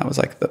crushed in. That was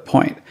like the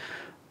point.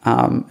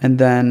 And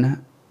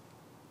then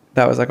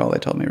that was like all they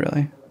told me,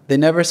 really. They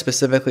never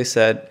specifically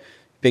said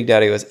Big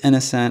Daddy was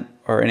innocent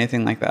or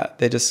anything like that.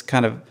 They just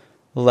kind of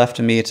left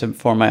me to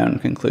form my own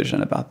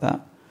conclusion about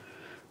that.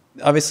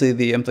 Obviously,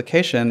 the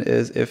implication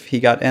is if he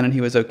got in and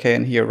he was okay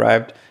and he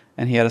arrived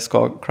and he had a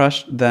skull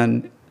crushed,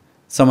 then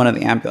someone in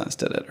the ambulance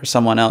did it or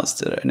someone else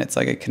did it. And it's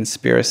like a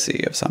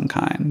conspiracy of some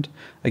kind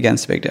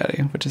against Big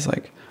Daddy, which is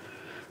like,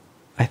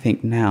 I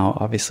think now,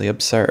 obviously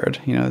absurd.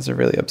 You know, it's a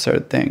really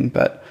absurd thing.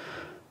 But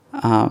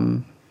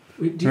do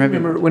you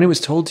remember when it was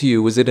told to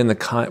you, was it in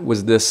the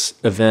was this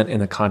event in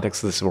the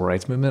context of the civil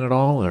rights movement at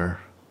all, or?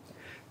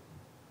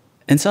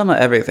 In Selma,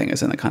 everything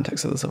is in the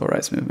context of the civil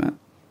rights movement.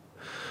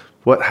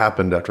 What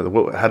happened after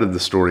that? How did the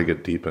story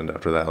get deepened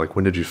after that? Like,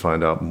 when did you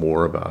find out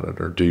more about it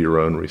or do your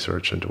own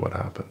research into what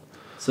happened?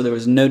 So there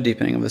was no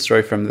deepening of the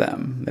story from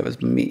them. It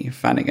was me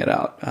finding it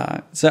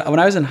out. So when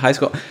I was in high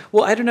school,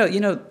 well, I don't know, you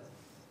know,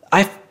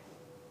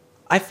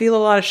 I feel a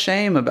lot of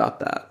shame about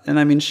that. And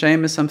I mean,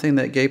 shame is something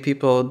that gay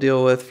people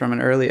deal with from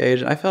an early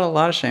age. I felt a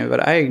lot of shame,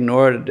 but I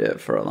ignored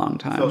it for a long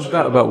time.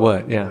 About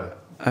what? Yeah.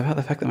 About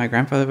the fact that my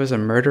grandfather was a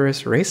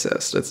murderous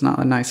racist. It's not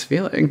a nice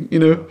feeling, you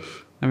know?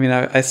 I mean,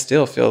 I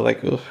still feel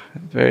like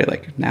very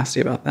like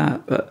nasty about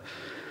that, but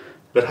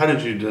how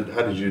did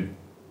you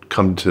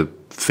come to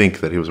think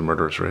that he was a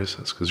murderous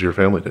racist? Because your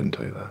family didn't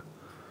tell you that.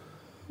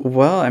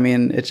 Well, I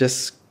mean, it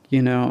just,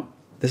 you know,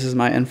 this is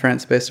my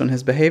inference based on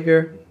his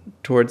behavior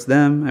towards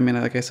them. I mean,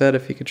 like I said,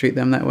 if he could treat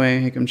them that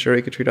way, I'm sure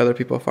he could treat other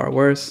people far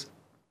worse.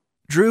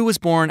 Drew was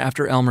born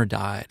after Elmer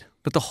died,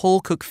 but the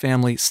whole Cook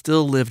family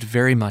still lived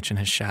very much in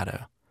his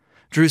shadow.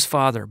 Drew's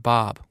father,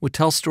 Bob, would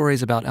tell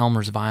stories about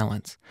Elmer's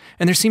violence,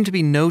 and there seemed to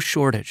be no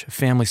shortage of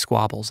family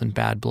squabbles and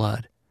bad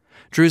blood.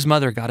 Drew's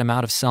mother got him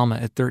out of Selma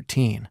at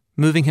 13,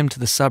 moving him to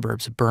the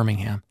suburbs of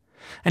Birmingham,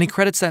 and he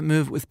credits that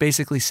move with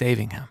basically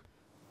saving him.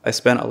 I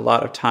spent a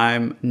lot of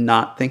time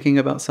not thinking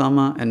about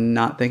Selma and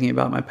not thinking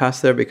about my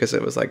past there because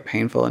it was like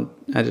painful and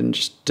I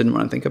didn't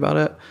want to think about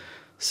it.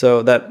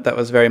 So that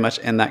was very much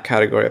in that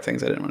category of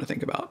things I didn't want to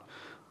think about.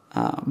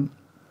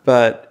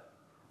 But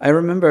I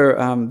remember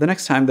the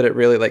next time that it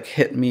really like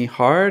hit me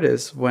hard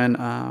is when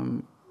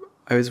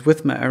I was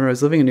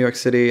living in New York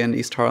City in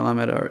East Harlem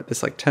at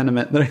this like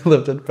tenement that I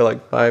lived in for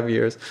like 5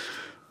 years.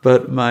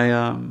 But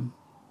my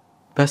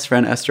best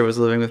friend Esther was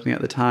living with me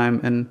at the time,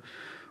 and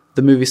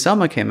the movie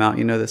Selma came out,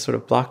 you know, this sort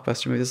of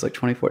blockbuster movie. This is like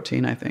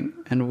 2014, I think.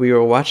 And we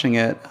were watching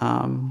it,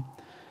 and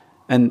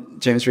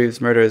James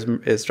Reeves' murder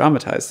is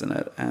dramatized in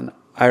it. And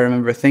I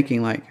remember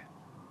thinking like,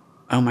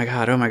 oh my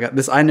God,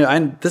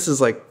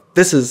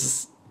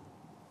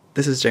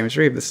 this is James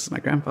Reeves, this is my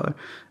grandfather.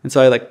 And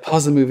so I like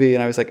paused the movie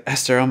and I was like,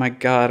 Esther, oh my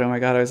God.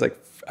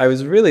 I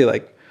was really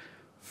like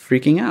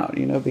freaking out,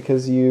 you know,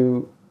 because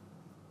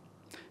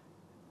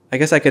I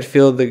guess I could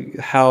feel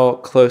how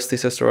close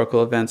these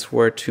historical events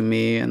were to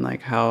me and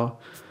like how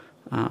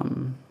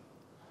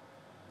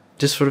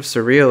just sort of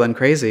surreal and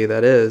crazy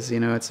that is, you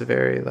know. It's a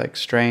very like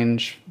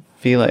strange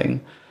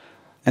feeling.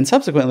 And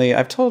subsequently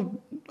I've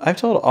told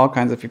all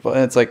kinds of people,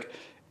 and it's like,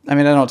 I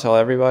mean, I don't tell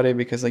everybody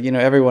because, like, you know,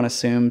 everyone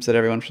assumes that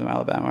everyone from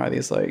Alabama are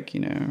these, like,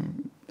 you know,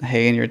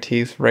 hay in your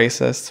teeth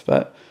racists.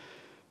 But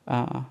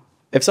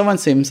if someone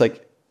seems,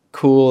 like,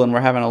 cool and we're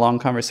having a long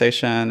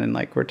conversation and,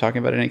 like, we're talking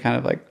about any kind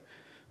of, like,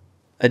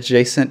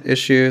 adjacent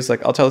issues,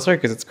 like, I'll tell the story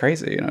because it's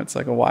crazy, you know. It's,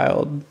 like, a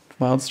wild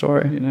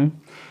story, you know.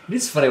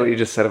 It's funny what you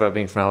just said about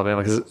being from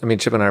Alabama, because, I mean,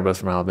 Chip and I are both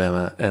from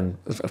Alabama and,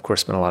 of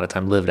course, spent a lot of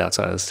time lived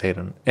outside of the state.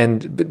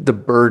 And the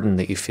burden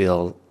that you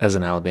feel as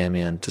an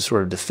Alabamian to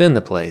sort of defend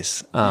the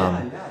place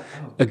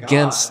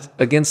against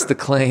the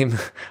claim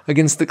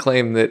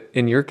that,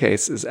 in your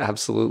case, is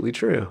absolutely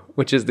true,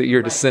 which is that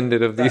you're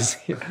descended of these.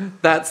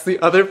 That's the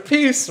other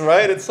piece,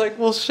 right? It's like,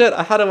 well, shit,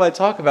 how do I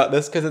talk about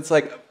this? Because it's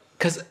like,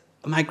 because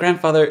my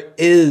grandfather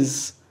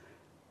is...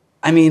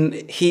 I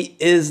mean, he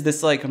is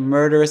this, like,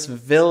 murderous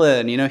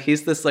villain, you know?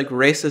 He's this, like,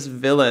 racist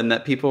villain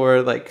that people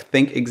were, like,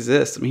 think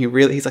exists. I mean,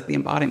 he's, like, the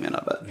embodiment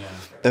of it. Yeah.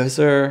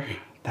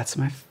 That's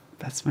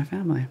my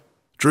family.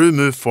 Drew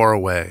moved far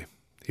away.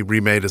 He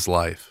remade his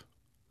life.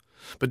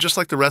 But just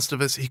like the rest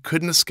of us, he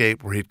couldn't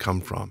escape where he'd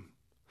come from.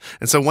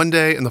 And so one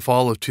day in the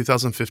fall of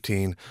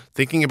 2015,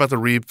 thinking about the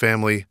Reeb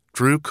family,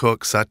 Drew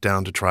Cook sat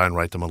down to try and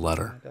write them a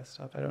letter. My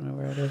desktop, I don't know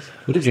where it is.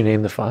 What did you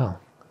name the file?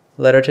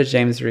 Letter to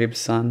James Reeb's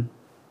son.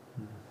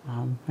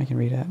 I can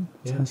read it.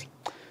 It says,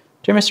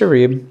 Dear Mr.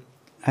 Reeb,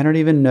 I don't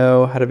even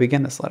know how to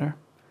begin this letter.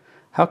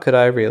 How could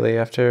I really,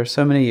 after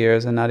so many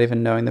years and not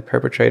even knowing the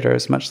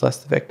perpetrators, much less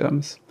the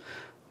victims?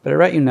 But I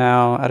write you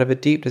now out of a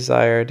deep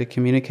desire to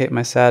communicate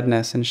my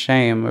sadness and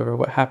shame over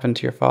what happened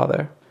to your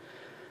father.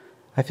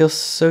 I feel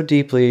so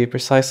deeply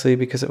precisely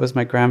because it was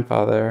my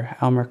grandfather,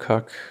 Elmer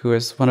Cook, who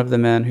is one of the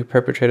men who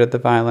perpetrated the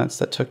violence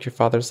that took your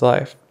father's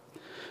life.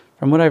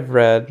 From what I've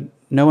read,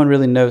 no one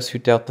really knows who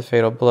dealt the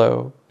fatal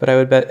blow, but I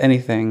would bet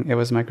anything it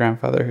was my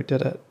grandfather who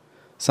did it.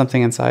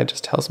 Something inside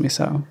just tells me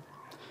so.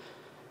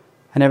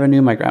 I never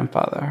knew my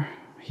grandfather.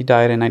 He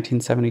died in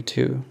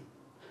 1972.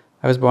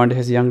 I was born to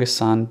his youngest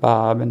son,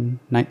 Bob, in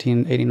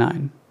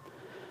 1989.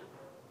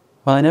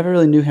 While I never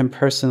really knew him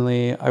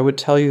personally, I would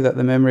tell you that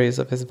the memories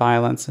of his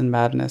violence and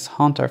madness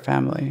haunt our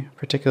family,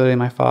 particularly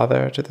my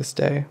father, to this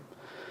day.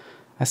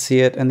 I see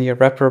it in the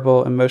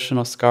irreparable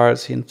emotional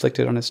scars he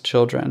inflicted on his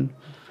children.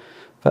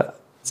 But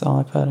that's all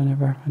I put.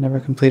 I never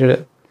completed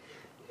it.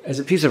 As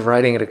a piece of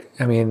writing,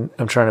 I mean,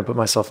 I'm trying to put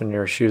myself in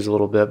your shoes a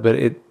little bit, but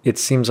it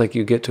seems like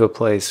you get to a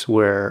place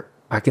where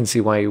I can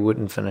see why you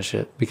wouldn't finish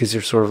it, because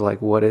you're sort of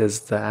like, what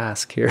is the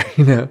ask here?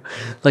 You know,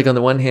 like on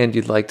the one hand,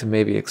 you'd like to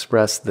maybe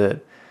express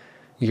that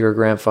your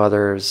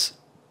grandfather's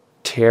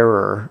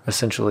terror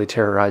essentially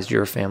terrorized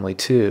your family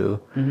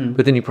too,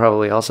 but then you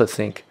probably also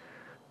think,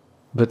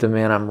 but the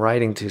man I'm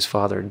writing to's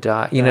father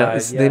died. You know,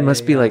 there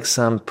must be like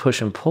some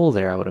push and pull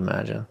there, I would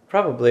imagine.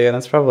 Probably, and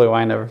that's probably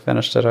why I never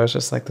finished it. I was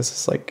just like, this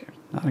is like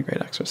not a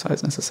great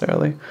exercise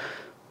necessarily,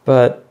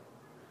 but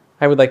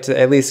I would like to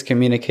at least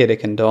communicate a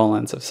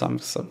condolence of some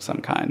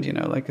kind, you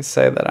know, like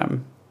say that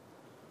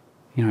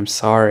I'm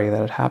sorry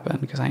that it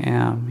happened, because I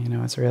am, you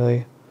know, it's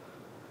really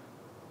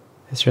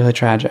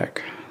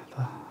tragic,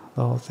 the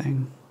whole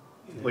thing.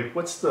 Like,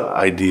 what's the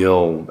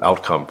ideal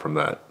outcome from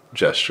that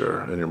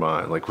gesture in your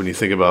mind? Like, when you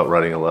think about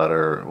writing a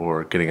letter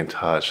or getting in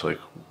touch, like,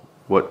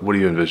 what do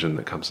you envision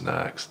that comes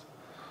next?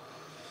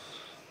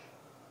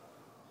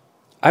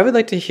 I would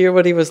like to hear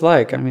what he was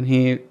like. I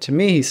mean, to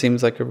me, he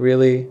seems like a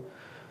really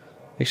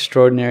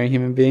extraordinary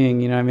human being.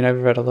 You know, I mean,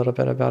 I've read a little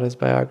bit about his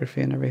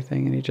biography and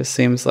everything, and he just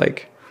seems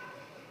like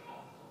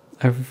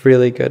a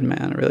really good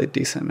man, a really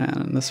decent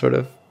man, and the sort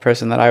of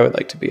person that I would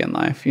like to be in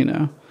life, you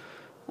know.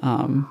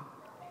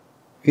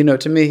 You know,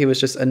 to me, he was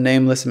just a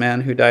nameless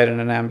man who died in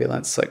an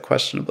ambulance, like,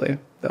 questionably.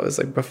 That was,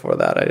 like, before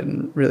that, I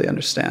didn't really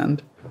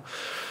understand.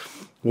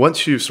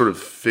 Once you've sort of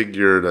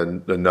figured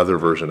another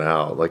version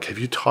out, like, have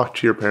you talked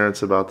to your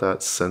parents about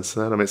that since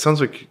then? I mean, it sounds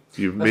like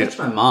you've made... That's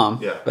my mom.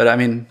 Yeah. But, I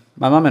mean,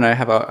 my mom and I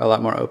have a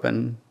lot more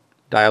open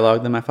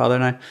dialogue than my father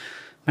and I.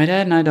 My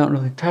dad and I don't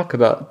really talk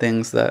about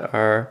things that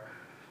are...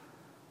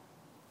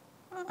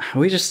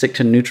 We just stick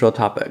to neutral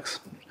topics.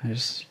 Do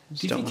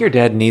you think your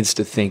dad needs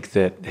to think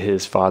that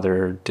his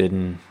father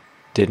didn't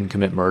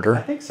commit murder?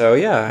 I think so,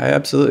 yeah. I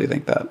absolutely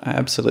think that.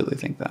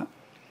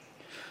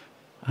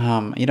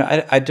 You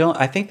know,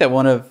 I think that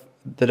one of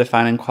the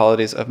defining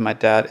qualities of my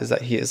dad is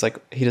that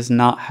he does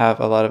not have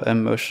a lot of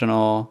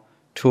emotional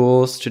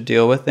tools to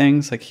deal with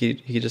things. Like,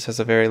 he just has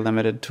a very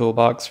limited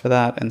toolbox for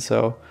that. And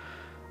so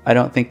I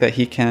don't think that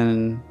he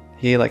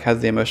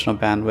has the emotional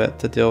bandwidth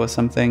to deal with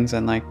some things.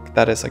 And like,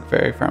 that is like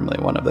very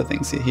firmly one of the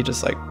things he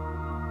just like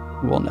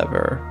will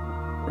never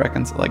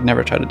reconcile, like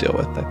never try to deal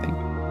with, I think.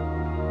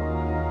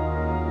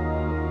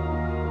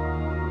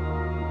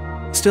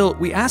 Still,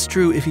 we asked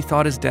Drew if he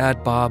thought his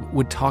dad, Bob,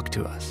 would talk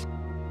to us.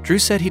 Drew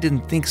said he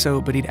didn't think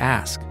so, but he'd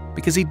ask,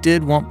 because he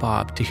did want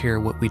Bob to hear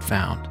what we'd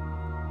found.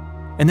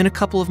 And then a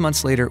couple of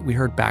months later, we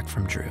heard back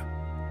from Drew.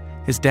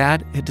 His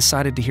dad had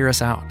decided to hear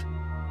us out.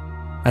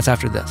 That's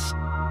after this.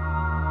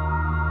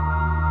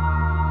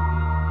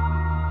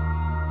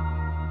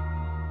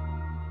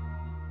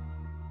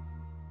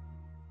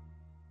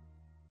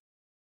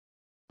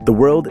 The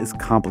world is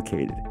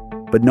complicated,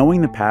 but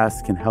knowing the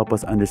past can help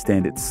us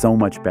understand it so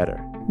much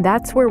better.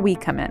 That's where we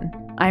come in.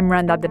 I'm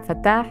Rand Abdel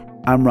Fattah.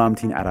 I'm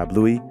Ramtin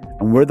Arablouei,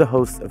 and we're the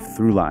hosts of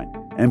Throughline,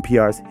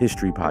 NPR's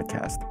history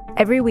podcast.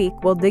 Every week,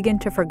 we'll dig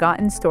into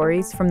forgotten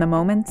stories from the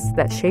moments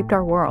that shaped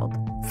our world.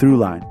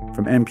 Throughline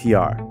from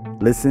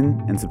NPR.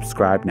 Listen and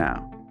subscribe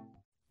now.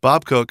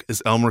 Bob Cook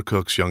is Elmer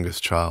Cook's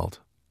youngest child.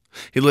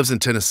 He lives in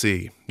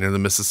Tennessee, near the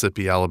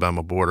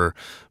Mississippi-Alabama border,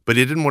 but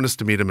he didn't want us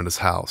to meet him in his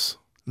house.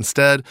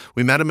 Instead,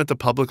 we met him at the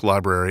public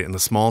library in the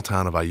small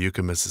town of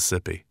Iuka,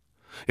 Mississippi.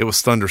 It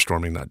was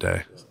thunderstorming that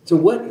day. So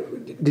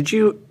what did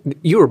you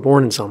were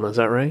born in Selma, is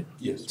that right?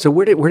 Yes. So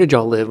where did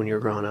y'all live when you were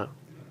growing up?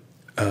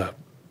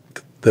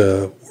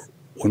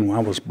 When I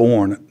was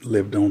born, I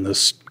lived on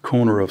this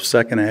corner of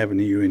 2nd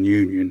Avenue and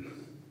Union.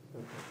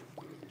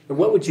 And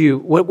what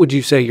would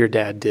you say your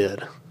dad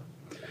did?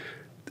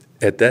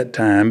 At that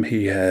time,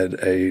 he had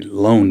a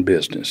loan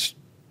business,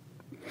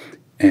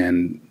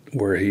 and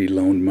where he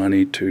loaned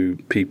money to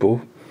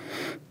people.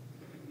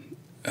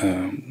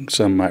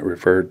 Some might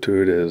refer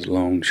to it as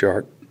loan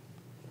shark,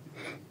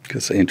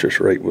 because the interest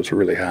rate was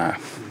really high.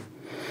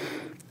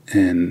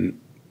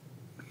 And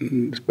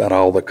about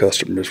all the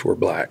customers were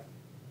black.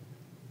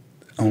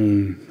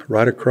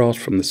 Right across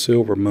from the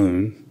Silver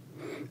Moon,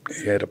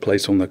 he had a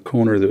place on the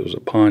corner that was a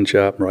pawn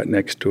shop. Right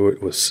next to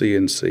it was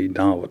CNC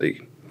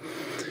Novelty.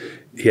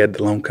 He had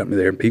the loan company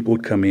there, and people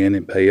would come in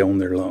and pay on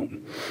their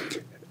loan.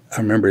 I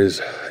remember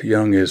as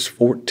young as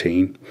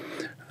 14,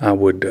 I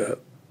would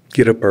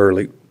get up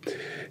early,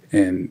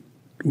 and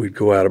we'd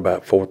go out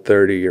about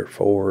 4:30 or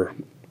 4,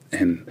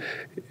 and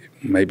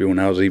maybe when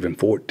I was even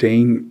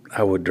 14,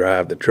 I would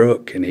drive the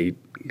truck and he'd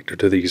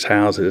to these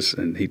houses,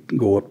 and he'd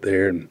go up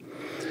there and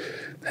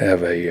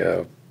have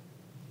either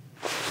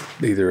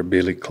a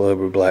billy club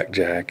or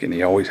blackjack, and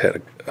he always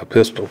had a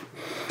pistol.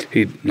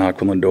 He'd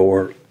knock on the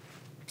door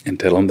and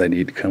tell them they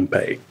need to come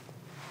pay,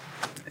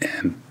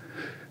 and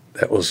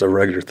that was a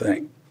regular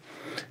thing.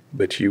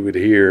 But you would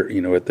hear,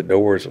 at the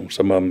doors,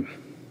 some of them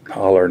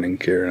hollering and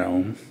carrying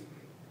on.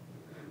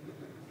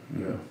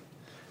 Yeah.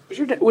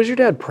 Was your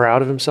dad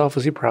proud of himself?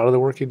 Was he proud of the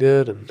work he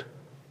did? And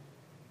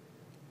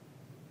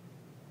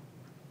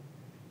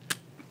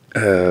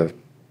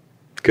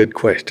good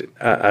question.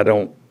 I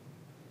don't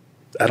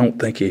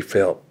think he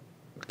felt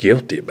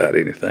guilty about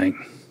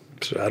anything.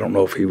 So I don't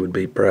know if he would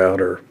be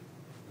proud or.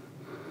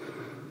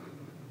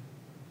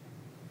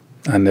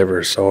 I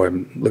never saw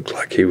him look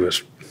like he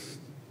was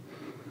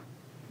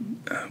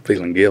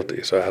feeling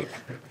guilty. So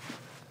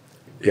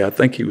I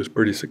think he was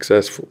pretty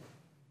successful.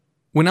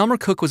 When Elmer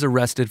Cook was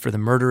arrested for the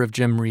murder of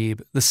Jim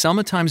Reeb, the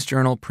Selma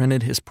Times-Journal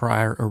printed his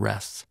prior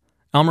arrests.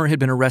 Elmer had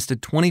been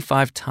arrested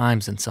 25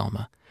 times in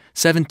Selma,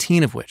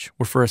 17 of which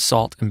were for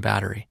assault and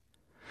battery.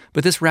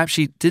 But this rap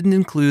sheet didn't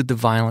include the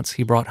violence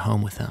he brought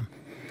home with him.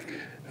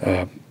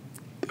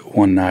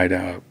 One night,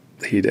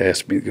 he'd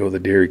asked me to go to the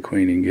Dairy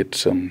Queen and get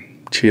some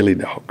chili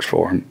dogs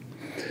for him.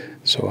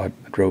 So I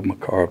drove my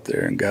car up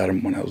there and got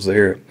them. When I was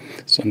there,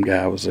 some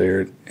guy was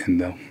there,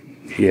 and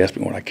he asked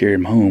me would I carry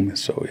him home. And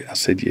so I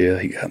said, yeah.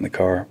 He got in the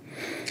car.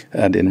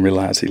 I didn't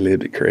realize he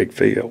lived at Craig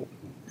Field,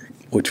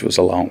 which was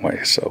a long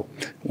way. So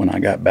when I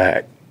got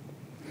back,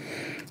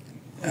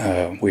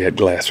 we had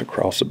glass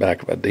across the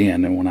back of a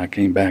den. And when I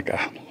came back,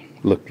 I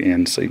looked in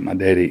and see my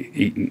daddy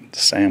eating the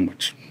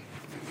sandwich.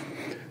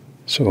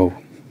 So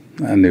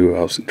I knew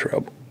I was in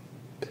trouble.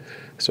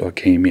 So I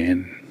came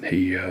in.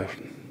 He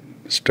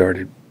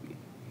started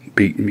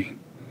beating me.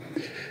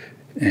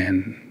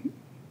 And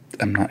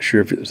I'm not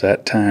sure if it was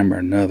that time or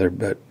another,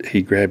 but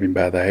he grabbed me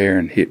by the hair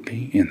and hit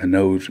me in the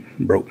nose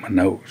and broke my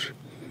nose.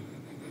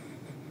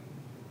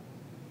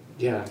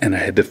 Yeah. And I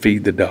had to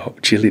feed the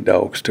chili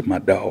dogs to my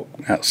dog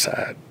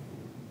outside.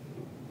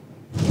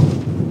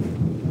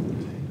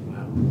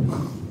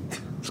 Wow.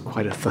 It's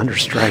quite a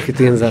thunderstrike at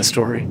the end of that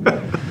story.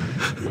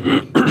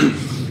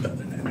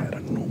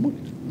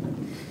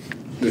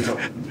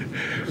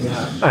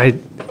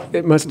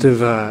 It must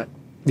have,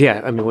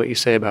 what you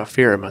say about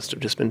fear, it must have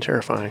just been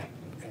terrifying.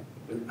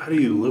 How do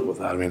you live with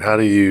that? I mean, how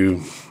do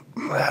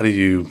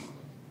you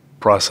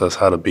process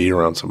how to be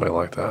around somebody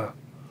like that?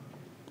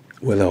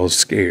 Well, I was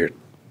scared.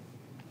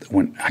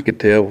 When I could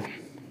tell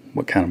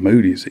what kind of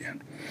mood he's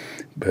in.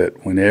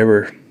 But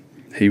whenever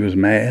he was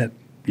mad,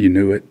 you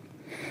knew it,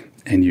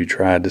 and you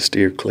tried to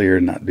steer clear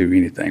and not do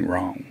anything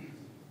wrong.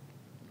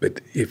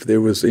 But if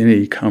there was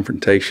any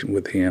confrontation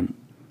with him,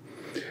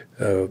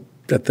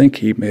 I think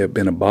he may have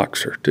been a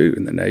boxer too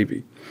in the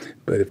Navy.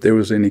 But if there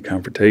was any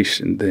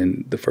confrontation,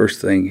 then the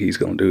first thing he's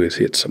going to do is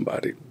hit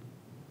somebody.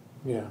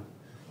 Yeah.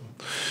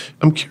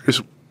 I'm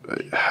curious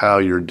how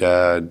your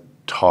dad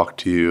talked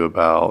to you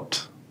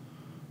about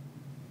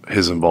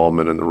his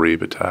involvement in the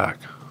Reeb attack.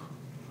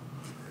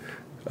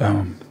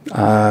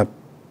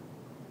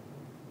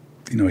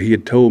 He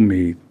had told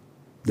me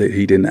that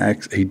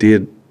he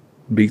did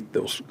beat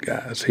those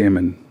guys, him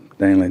and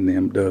Stanley and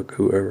them, Doug,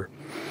 whoever,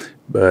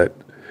 but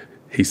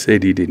he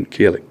said he didn't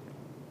kill him.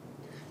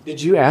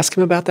 Did you ask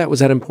him about that? Was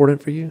that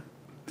important for you?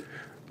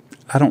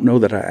 I don't know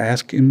that I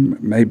asked him.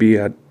 Maybe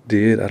I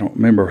did. I don't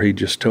remember. He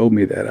just told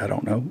me that. I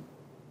don't know.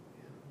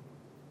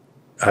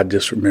 I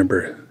just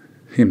remember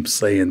him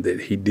saying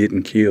that he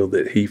didn't kill,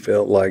 that he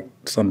felt like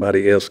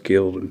somebody else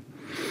killed him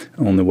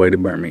on the way to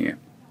Birmingham.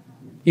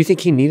 You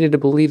think he needed to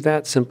believe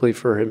that simply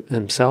for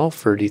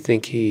himself, or do you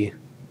think he...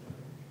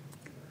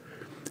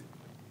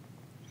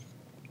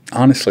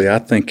 Honestly, I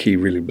think he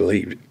really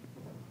believed it.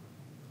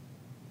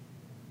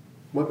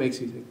 What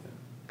makes you think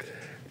that?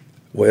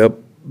 Well,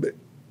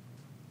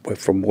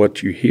 from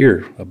what you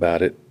hear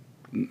about it,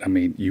 I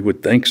mean, you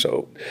would think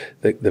so.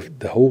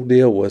 The whole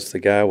deal was the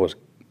guy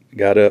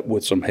got up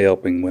with some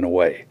help and went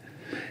away.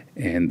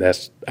 And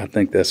I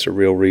think that's the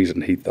real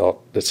reason he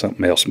thought that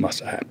something else must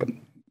have happened.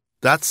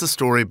 That's the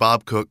story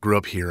Bob Cook grew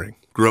up hearing,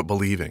 grew up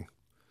believing.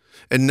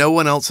 And no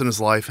one else in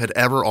his life had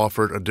ever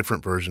offered a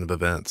different version of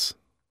events.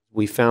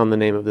 We found the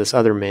name of this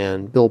other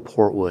man, Bill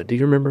Portwood. Do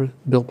you remember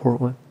Bill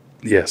Portwood?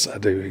 Yes, I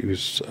do. He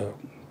was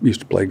used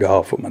to play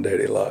golf with my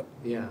daddy a lot.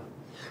 Yeah.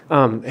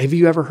 Have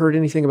you ever heard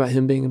anything about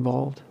him being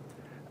involved?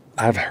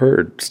 I've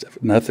heard stuff,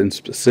 nothing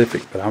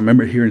specific, but I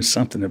remember hearing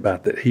something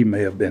about that he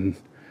may have been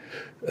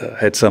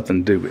had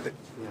something to do with it.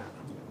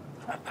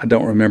 Yeah. I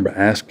don't remember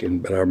asking,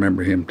 but I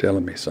remember him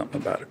telling me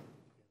something about it.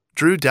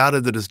 Drew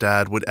doubted that his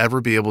dad would ever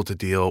be able to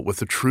deal with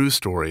the true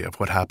story of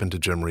what happened to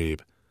Jim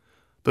Reeb.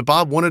 But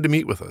Bob wanted to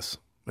meet with us,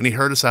 and he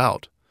heard us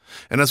out.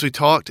 And as we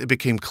talked, it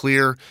became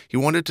clear he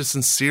wanted to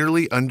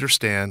sincerely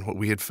understand what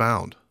we had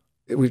found.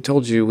 We've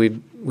told you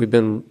we've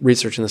been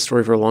researching this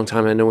story for a long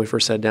time. I know when we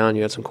first sat down,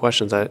 you had some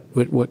questions.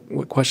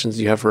 What questions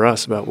do you have for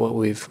us about what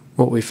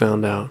we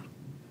found out?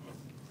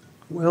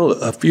 Well,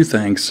 a few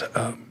things.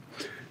 I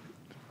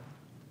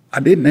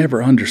didn't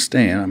ever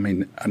understand. I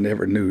mean, I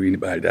never knew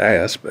anybody to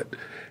ask, but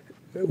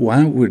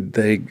why would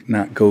they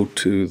not go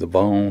to the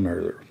Vaughn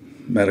or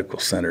medical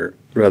center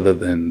rather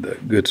than the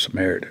Good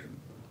Samaritan?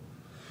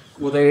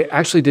 Well, they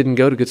actually didn't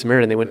go to Good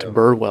Samaritan. They went to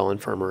Birdwell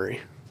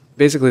Infirmary.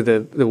 Basically,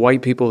 the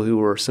white people who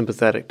were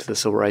sympathetic to the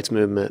civil rights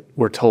movement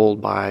were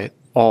told by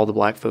all the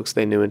black folks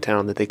they knew in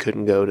town that they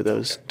couldn't go to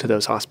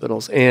those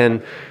hospitals.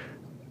 And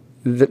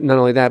not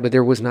only that, but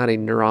there was not a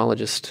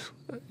neurologist,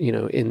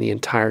 in the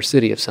entire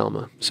city of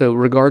Selma. So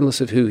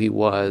regardless of who he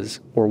was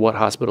or what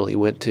hospital he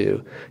went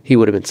to, he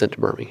would have been sent to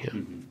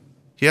Birmingham.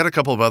 He had a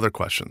couple of other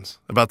questions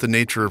about the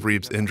nature of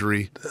Reeb's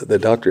injury. The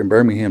doctor in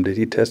Birmingham, did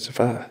he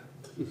testify?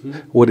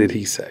 What did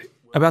he say?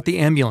 About the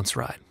ambulance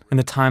ride and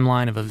the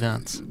timeline of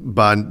events.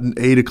 By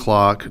 8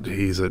 o'clock,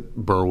 he's at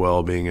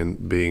Burwell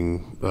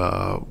being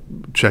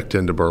checked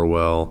into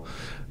Burwell.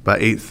 By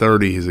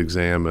 8:30, he's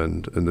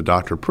examined, and the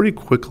doctor pretty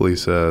quickly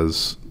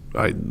says,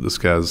 this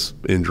guy's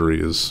injury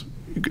is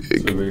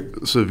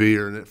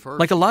severe. And at first,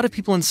 like a lot of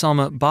people in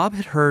Selma, Bob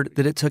had heard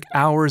that it took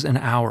hours and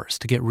hours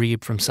to get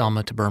Reeb from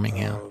Selma to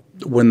Birmingham.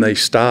 When they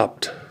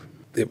stopped,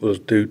 it was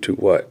due to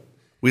what?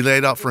 We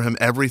laid out for him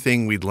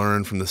everything we'd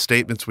learned from the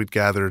statements we'd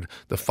gathered,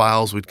 the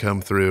files we'd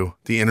come through,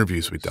 the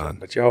interviews we'd done.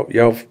 But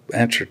y'all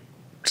answered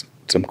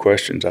some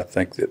questions I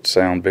think that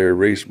sound very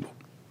reasonable.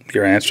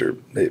 Your answer,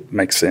 it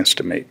makes sense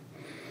to me.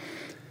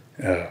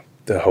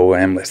 The whole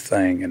Amleth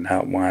thing and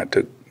why it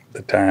took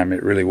the time,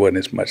 it really wasn't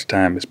as much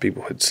time as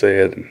people had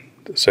said, and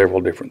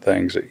several different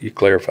things that you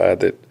clarified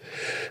that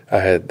I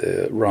had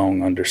the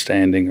wrong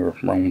understanding or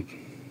wrong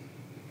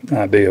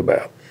idea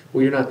about.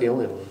 Well, you're not the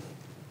only one.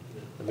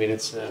 I mean,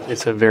 it's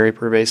a very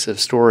pervasive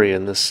story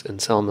in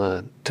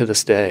Selma to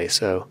this day.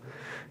 So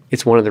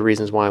it's one of the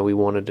reasons why we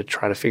wanted to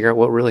try to figure out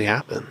what really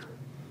happened.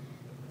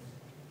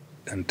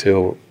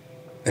 Until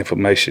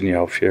information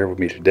y'all shared with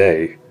me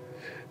today,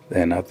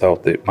 then I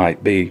thought that it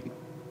might be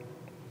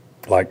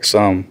like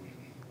some,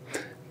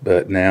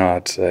 but now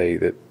I'd say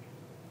that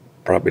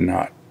probably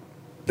not.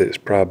 That it's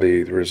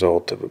probably the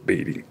result of a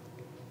beating.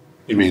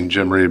 You mean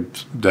Jim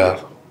Reeb's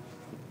death?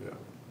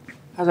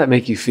 How does that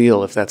make you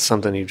feel if that's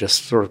something you've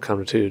just sort of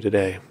come to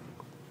today?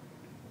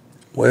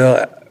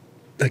 Well,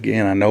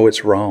 again, I know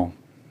it's wrong,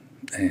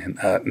 and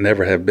I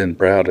never have been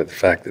proud of the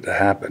fact that it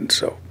happened,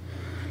 so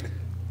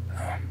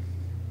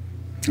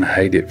I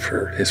hate it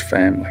for his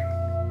family.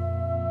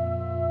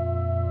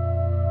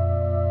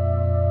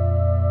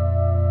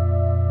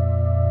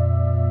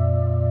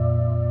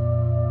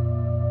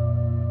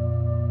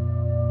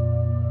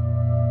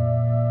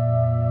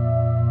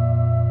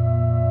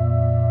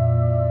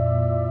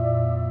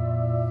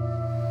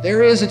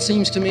 There is, it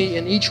seems to me,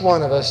 in each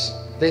one of us,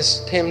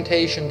 this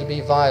temptation to be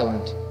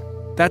violent.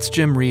 That's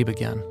Jim Reeb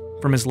again,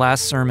 from his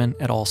last sermon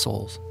at All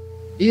Souls.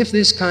 If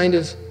this kind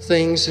of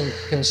things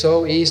can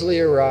so easily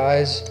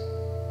arise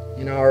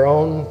in our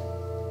own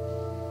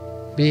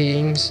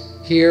beings,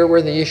 here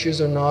where the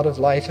issues are not of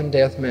life and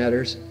death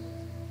matters,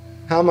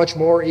 how much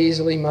more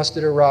easily must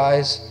it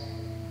arise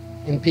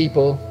in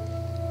people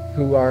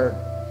who are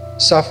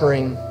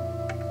suffering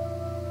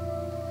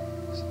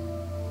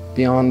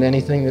beyond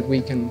anything that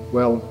we can,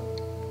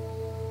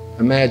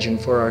 imagine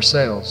for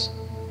ourselves.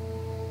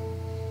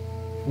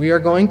 We are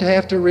going to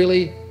have to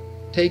really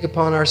take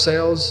upon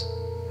ourselves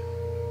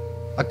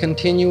a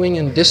continuing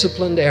and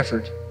disciplined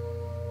effort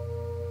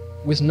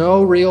with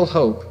no real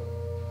hope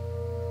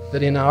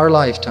that in our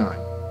lifetime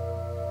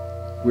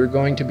we're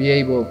going to be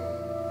able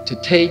to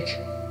take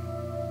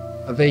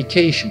a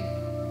vacation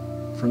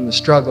from the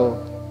struggle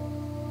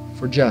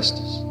for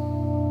justice.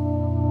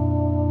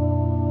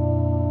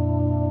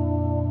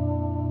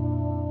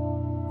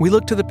 We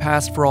look to the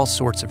past for all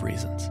sorts of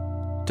reasons,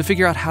 to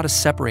figure out how to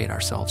separate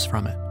ourselves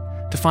from it,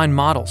 to find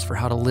models for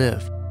how to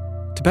live,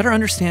 to better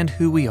understand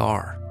who we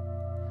are.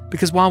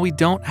 Because while we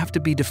don't have to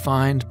be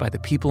defined by the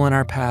people in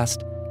our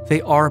past,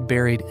 they are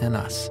buried in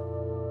us.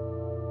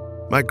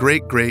 My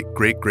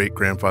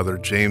great-great-great-great-grandfather,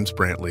 James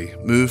Brantley,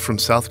 moved from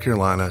South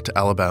Carolina to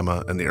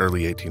Alabama in the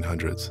early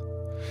 1800s.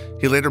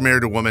 He later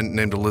married a woman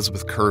named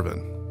Elizabeth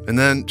Curvin, and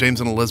then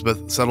James and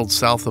Elizabeth settled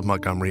south of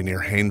Montgomery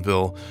near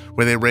Hayneville,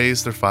 where they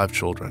raised their 5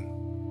 children.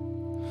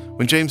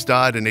 When James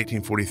died in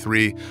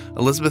 1843,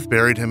 Elizabeth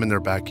buried him in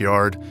their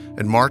backyard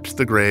and marked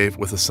the grave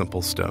with a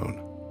simple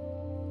stone.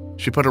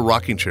 She put a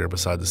rocking chair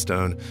beside the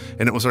stone,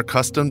 and it was her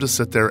custom to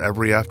sit there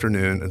every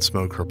afternoon and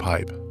smoke her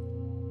pipe.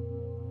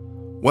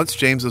 Once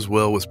James's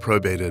will was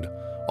probated,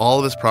 all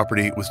of his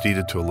property was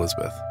deeded to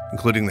Elizabeth,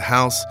 including the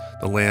house,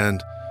 the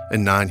land,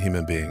 and 9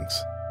 human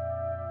beings.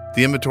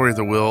 The inventory of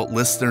the will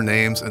lists their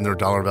names and their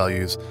dollar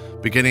values,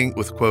 beginning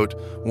with, quote,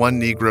 one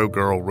Negro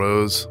girl,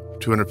 Rose,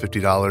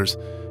 $250,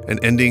 and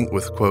ending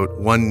with, quote,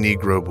 one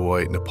Negro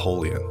boy,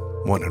 Napoleon,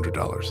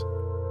 $100.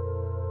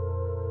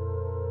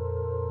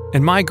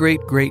 And my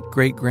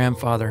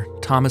great-great-great-grandfather,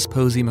 Thomas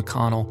Posey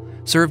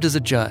McConnell, served as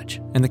a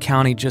judge in the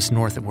county just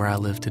north of where I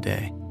live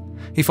today.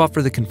 He fought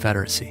for the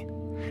Confederacy.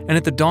 And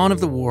at the dawn of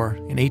the war,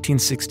 in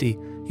 1860,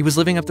 he was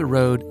living up the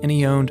road and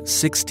he owned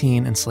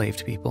 16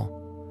 enslaved people.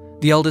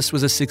 The eldest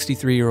was a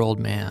 63-year-old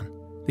man,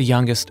 the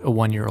youngest a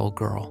 1-year-old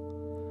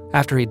girl.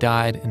 After he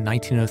died in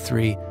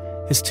 1903,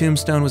 his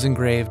tombstone was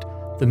engraved,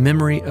 "The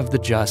memory of the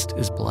just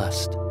is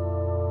blessed."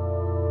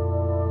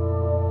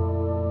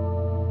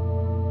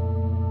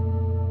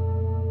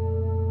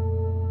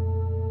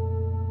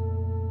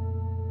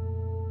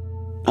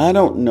 I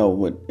don't know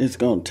what it's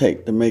going to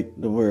take to make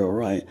the world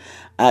right.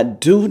 I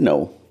do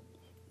know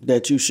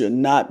that you should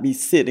not be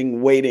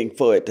sitting waiting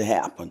for it to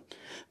happen,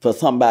 for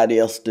somebody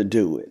else to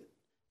do it.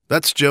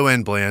 That's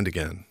Joanne Bland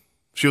again.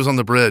 She was on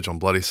the bridge on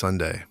Bloody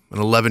Sunday, an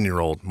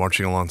 11-year-old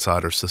marching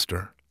alongside her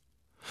sister.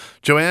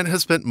 Joanne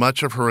has spent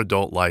much of her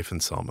adult life in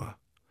Selma.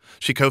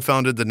 She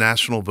co-founded the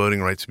National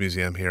Voting Rights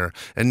Museum here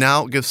and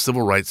now gives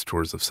civil rights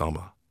tours of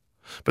Selma.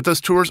 But those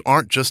tours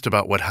aren't just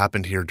about what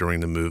happened here during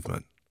the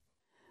movement.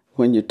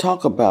 When you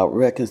talk about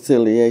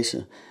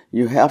reconciliation,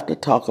 you have to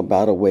talk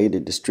about a way to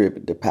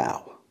distribute the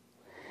power.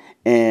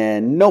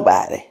 And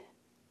nobody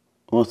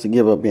wants to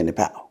give up any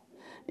power.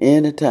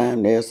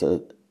 Anytime there's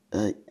a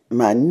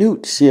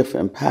minute shift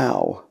in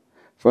power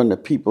from the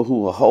people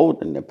who are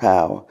holding the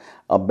power,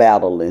 a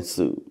battle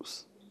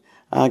ensues.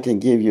 I can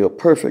give you a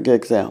perfect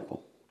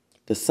example.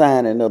 The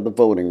signing of the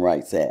Voting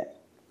Rights Act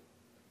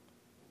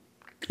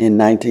in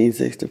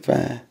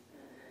 1965.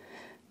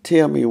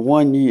 Tell me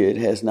 1 year it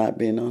has not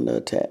been under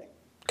attack.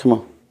 Come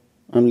on,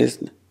 I'm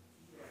listening.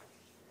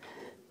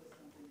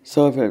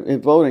 So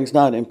if voting's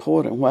not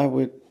important, why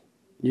would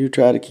you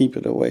try to keep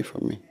it away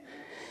from me?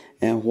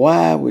 And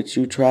why would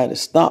you try to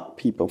stop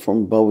people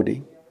from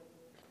voting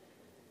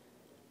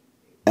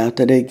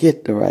after they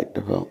get the right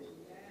to vote,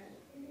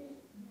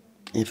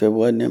 if it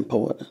wasn't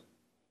important?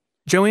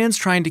 Joanne's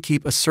trying to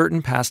keep a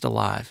certain past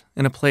alive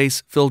in a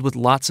place filled with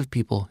lots of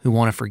people who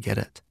want to forget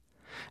it.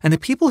 And the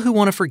people who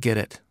want to forget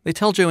it, they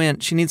tell Joanne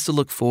she needs to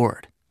look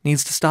forward,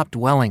 needs to stop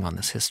dwelling on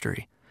this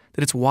history,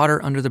 that it's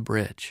water under the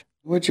bridge.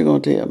 What you gonna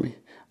tell me?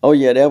 Oh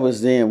yeah, that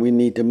was then, we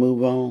need to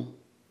move on.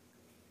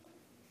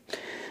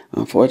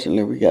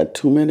 Unfortunately, we got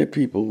too many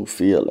people who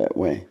feel that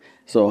way.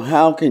 So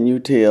how can you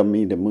tell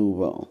me to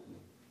move on?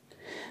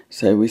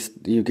 Say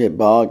you get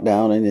bogged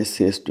down in this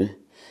history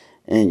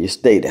and you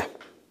stay there.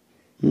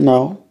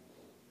 No,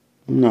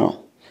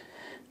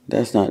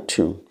 that's not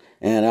true.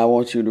 And I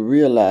want you to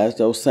realize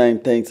those same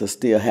things are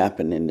still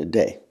happening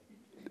today.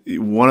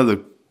 One of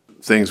the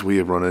things we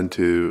have run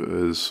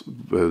into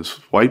as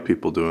white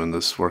people doing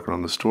this, working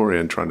on the story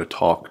and trying to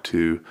talk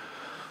to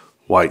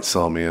white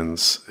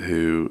Selmians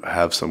who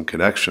have some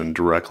connection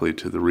directly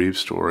to the Reeves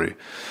story,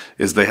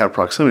 is they have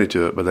proximity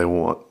to it, but they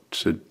want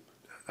to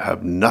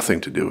have nothing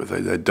to do with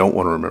it. They don't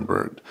want to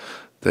remember it.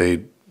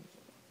 They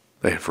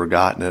have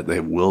forgotten it.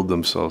 They've willed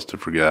themselves to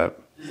forget.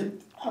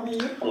 I mean, you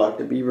don't like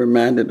to be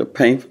reminded of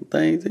painful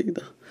things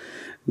either.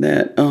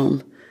 That,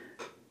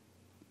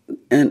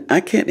 and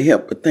I can't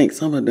help but think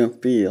some of them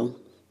feel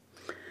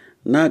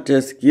not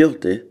just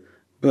guilty,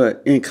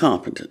 but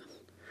incompetent.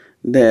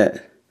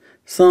 That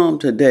some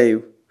today,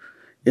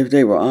 if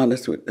they were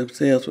honest with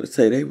themselves, would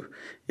say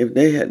if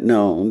they had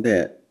known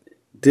that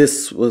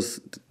this was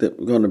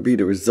going to be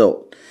the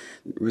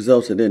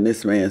resulted in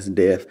this man's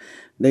death,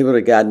 they would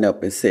have gotten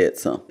up and said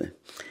something.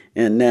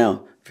 And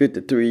now,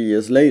 53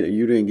 years later,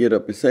 you didn't get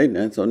up and say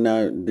nothing, so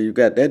now you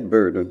got that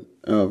burden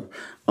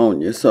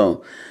on you.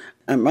 So,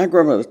 and my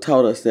grandmother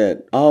taught us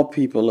that all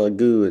people are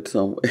good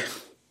somewhere.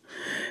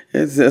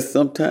 It's just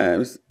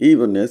sometimes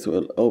evilness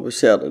will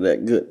overshadow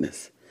that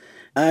goodness.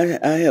 I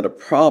had a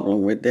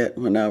problem with that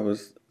when I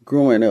was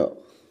growing up.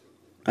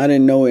 I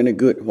didn't know any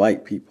good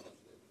white people,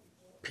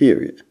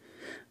 period,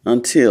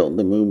 until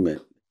the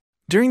movement.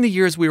 During the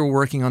years we were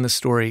working on this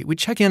story, we'd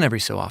check in every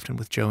so often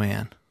with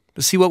Joanne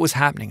to see what was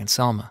happening in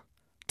Selma,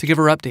 to give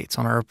her updates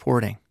on our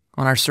reporting,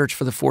 on our search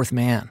for the fourth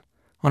man,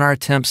 on our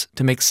attempts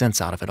to make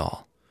sense out of it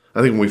all.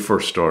 I think when we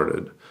first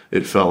started,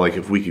 it felt like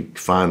if we could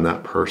find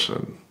that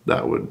person,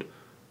 that would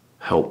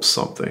help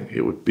something.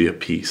 It would be a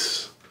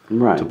piece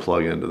to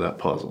plug into that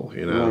puzzle,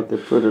 you know? Right, to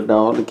put it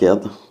all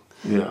together.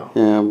 Yeah.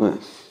 Yeah, but,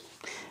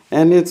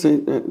 and it's,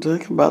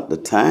 think about the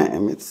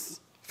time, it's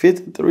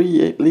 53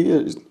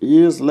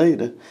 years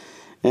later,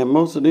 and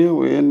most of them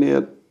were in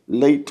their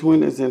late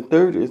 20s and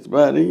 30s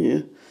by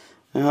then.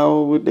 And how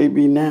old would they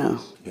be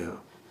now? Yeah.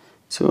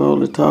 Too old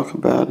to talk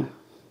about it.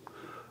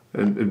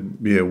 And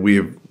you know, we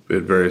have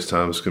at various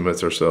times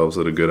convinced ourselves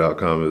that a good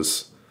outcome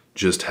is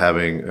just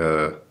having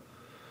an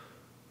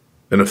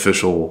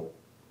official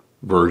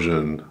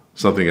version,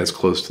 something as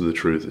close to the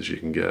truth as you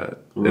can get,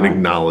 an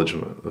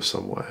acknowledgement of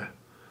some way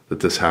that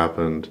this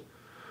happened,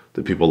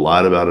 that people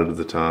lied about it at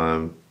the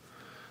time,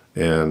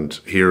 and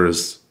here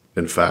is,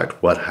 in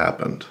fact, what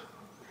happened.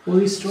 Well,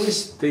 these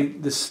stories,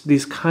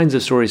 these kinds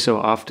of stories so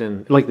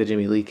often, like the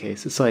Jimmy Lee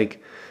case, it's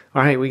like,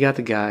 all right, we got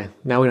the guy.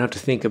 Now we don't have to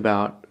think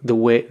about the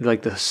way,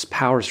 like the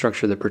power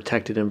structure that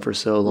protected him for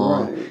so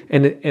long.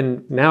 Right.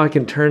 And now I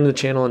can turn the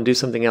channel and do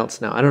something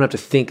else now. I don't have to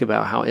think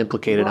about how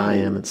implicated I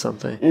am in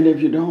something. And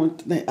if you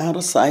don't, out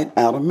of sight,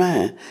 out of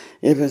mind.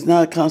 If it's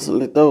not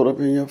constantly thrown up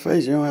in your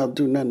face, you don't have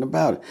to do nothing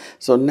about it.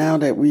 So now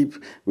that we've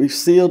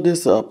sealed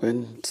this up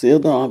and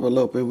sealed the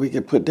envelope and we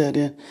can put that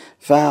in,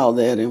 file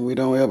that, and we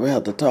don't ever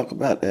have to talk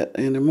about that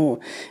anymore,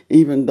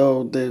 even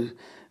though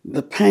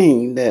the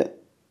pain that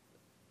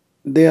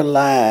their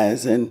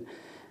lies and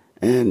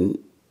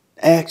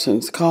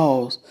actions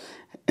cause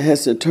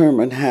has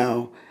determined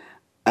how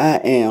I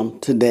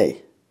am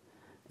today.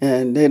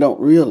 And they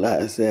don't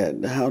realize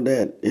that, how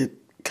that it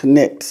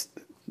connects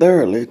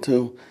thoroughly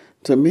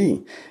to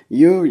me.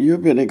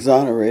 You've been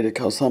exonerated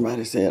because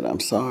somebody said,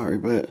 I'm sorry,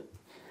 but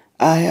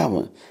I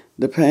haven't.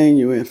 The pain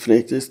you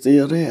inflicted is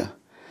still there.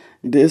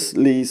 This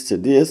leads to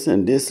this,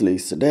 and this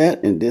leads to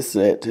that, and this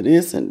led to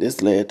this, and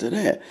this led to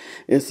that.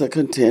 It's a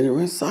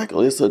continuing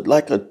cycle. It's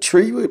like a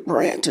tree with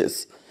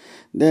branches.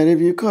 That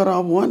if you cut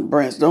off one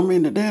branch, don't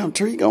mean the damn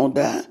tree gonna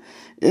die.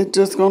 It's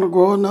just gonna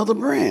grow another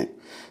branch.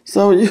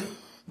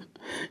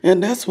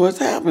 And that's what's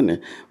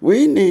happening.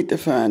 We need to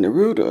find the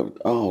root of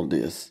all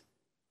this.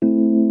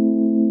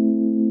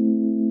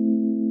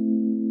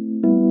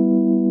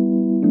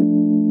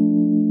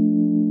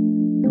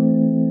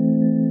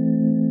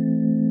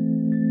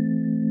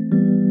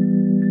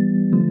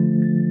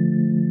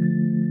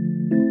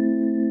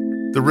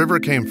 The river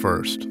came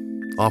first,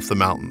 off the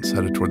mountains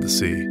headed toward the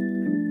sea.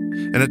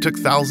 And it took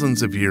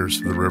thousands of years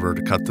for the river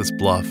to cut this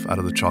bluff out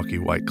of the chalky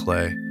white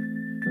clay.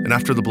 And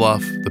after the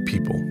bluff, the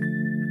people.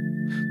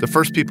 The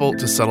first people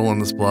to settle on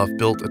this bluff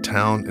built a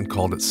town and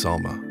called it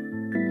Selma.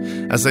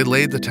 As they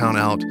laid the town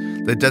out,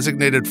 they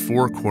designated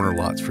 4 corner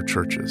lots for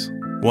churches,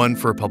 one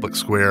for a public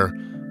square,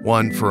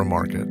 one for a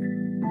market.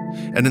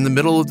 And in the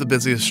middle of the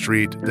busiest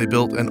street, they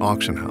built an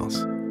auction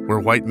house where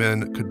white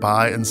men could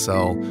buy and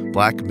sell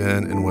black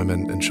men and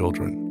women and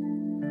children.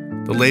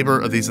 The labor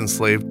of these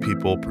enslaved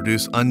people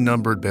produced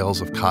unnumbered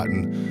bales of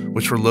cotton,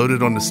 which were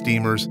loaded onto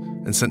steamers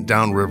and sent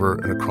downriver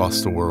and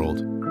across the world,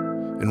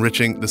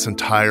 enriching this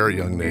entire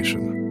young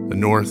nation, the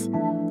North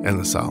and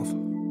the South.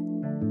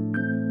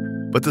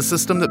 But the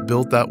system that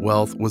built that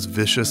wealth was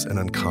vicious and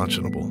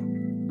unconscionable.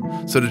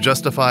 So to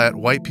justify it,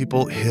 white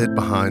people hid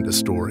behind a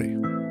story.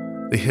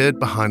 They hid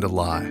behind a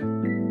lie.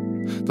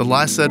 The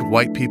lie said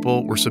white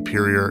people were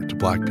superior to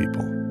black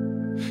people.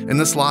 And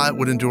this lie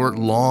would endure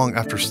long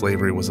after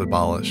slavery was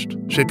abolished,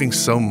 shaping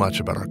so much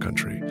about our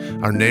country,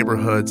 our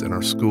neighborhoods and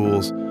our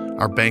schools,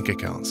 our bank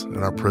accounts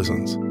and our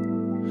prisons.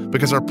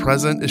 Because our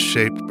present is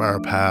shaped by our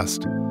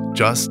past,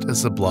 just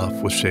as the bluff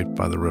was shaped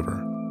by the river.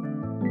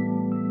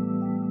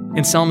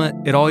 In Selma,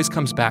 it always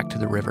comes back to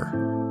the river.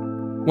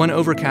 One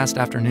overcast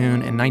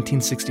afternoon in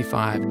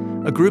 1965,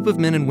 a group of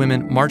men and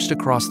women marched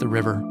across the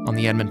river on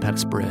the Edmund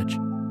Pettus Bridge.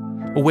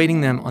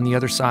 Awaiting them on the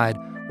other side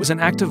was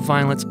an act of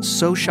violence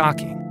so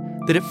shocking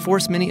that it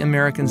forced many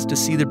Americans to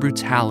see the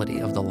brutality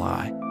of the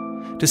lie,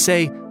 to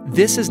say,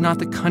 this is not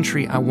the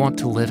country I want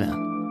to live in.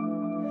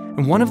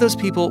 And one of those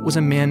people was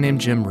a man named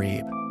Jim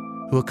Reeb,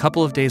 who a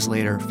couple of days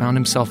later found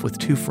himself with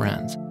 2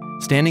 friends,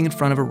 standing in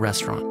front of a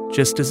restaurant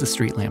just as the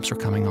street lamps were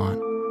coming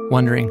on,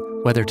 wondering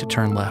whether to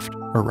turn left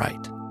or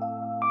right.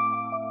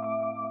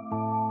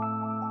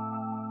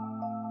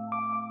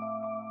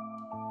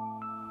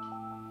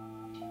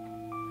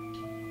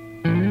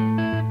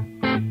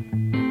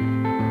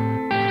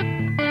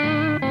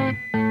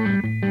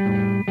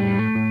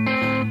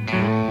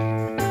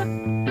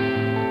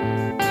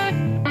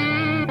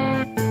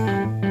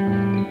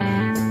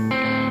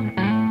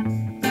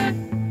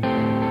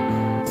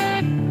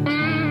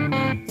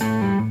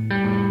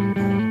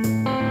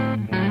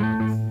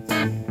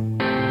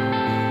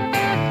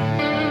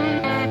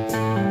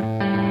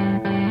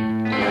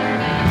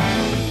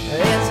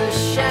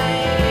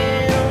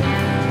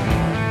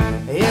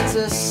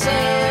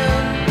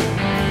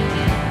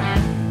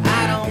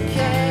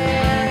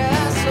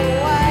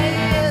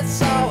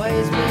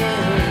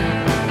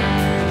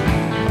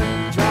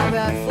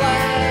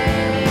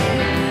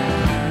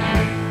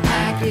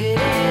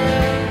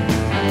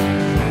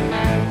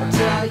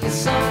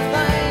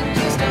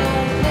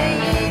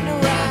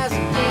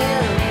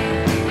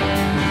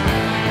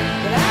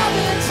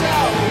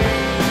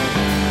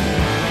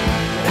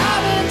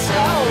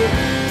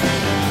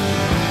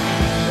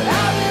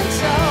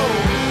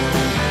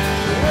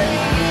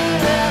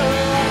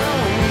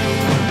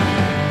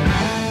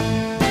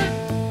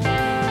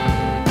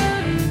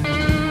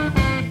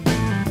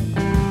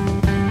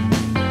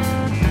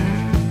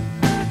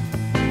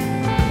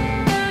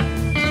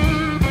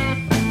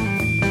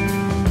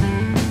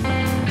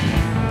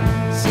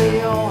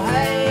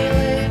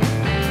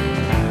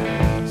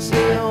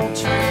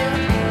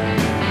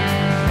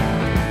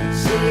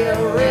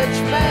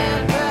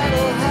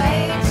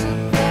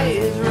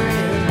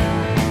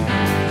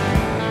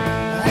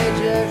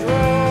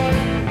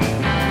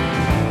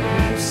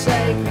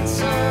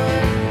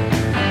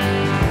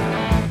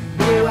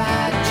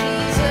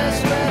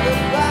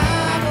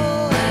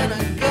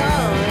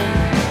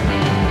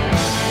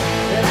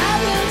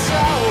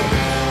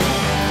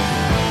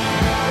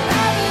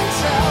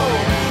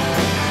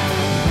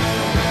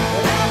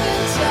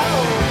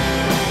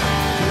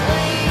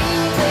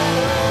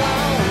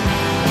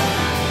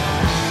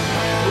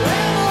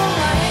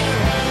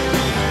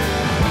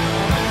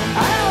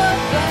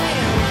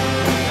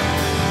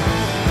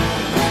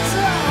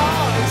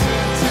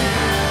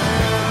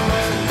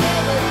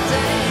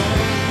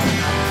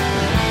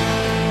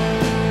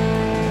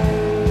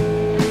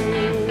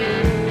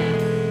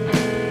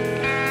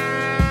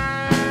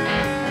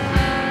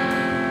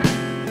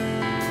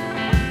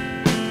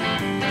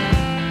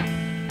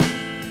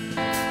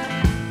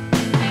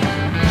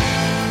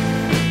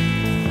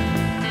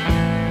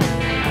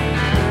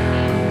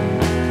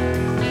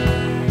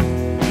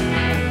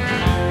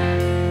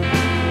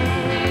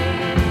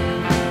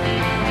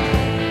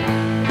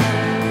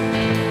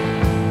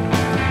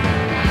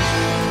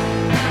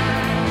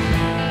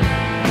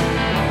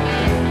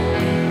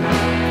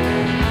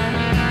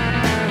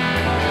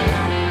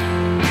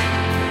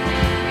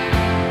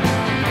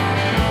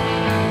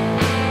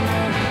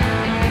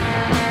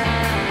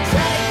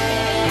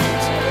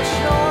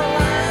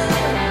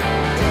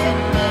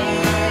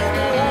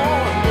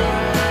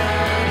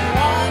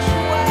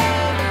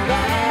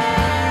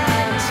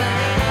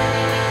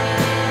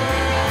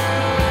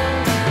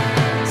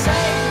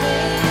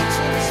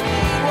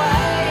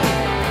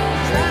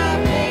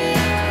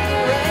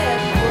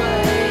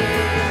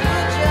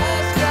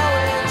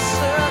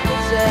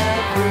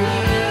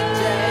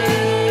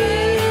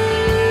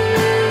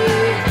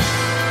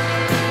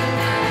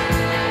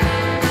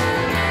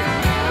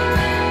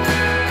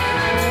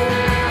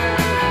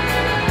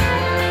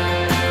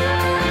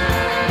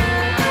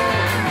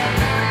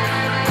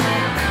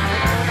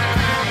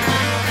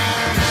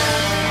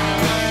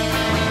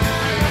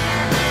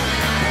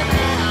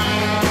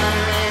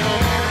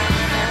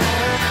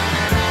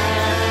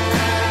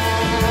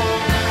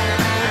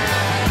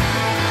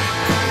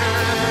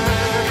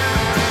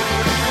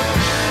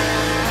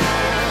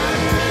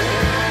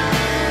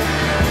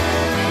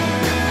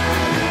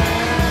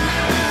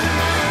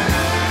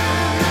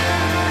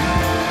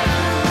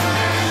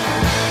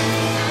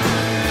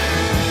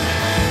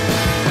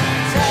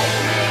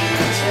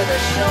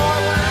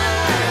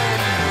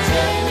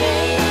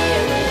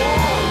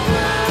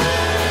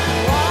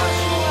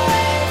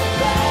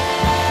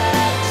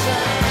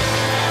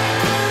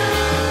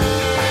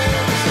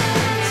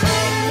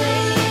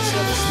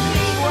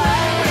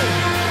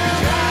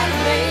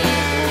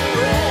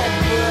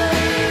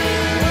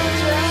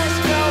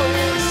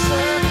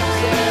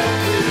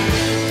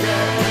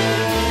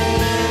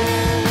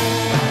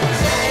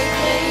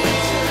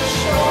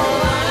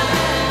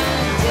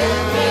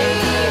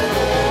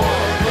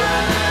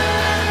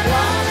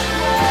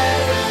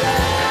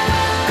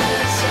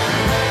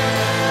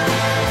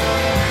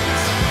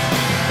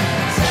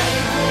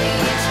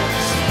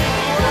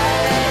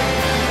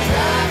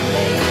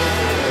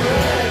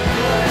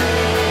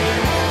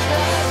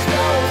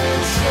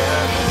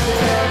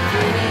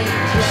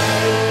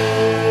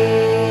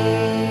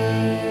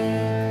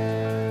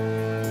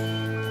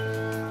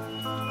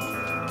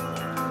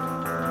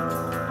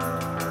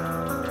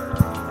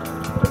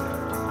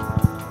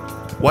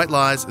 White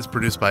Lies is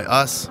produced by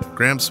us,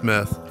 Graham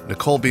Smith,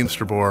 Nicole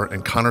Beamsterboer,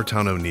 and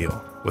Connortown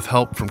O'Neill, with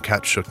help from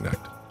Kat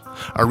Schuknecht.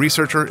 Our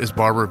researcher is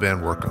Barbara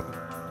Van Workum.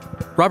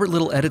 Robert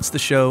Little edits the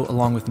show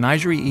along with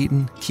Nigeri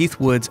Eaton,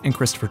 Keith Woods, and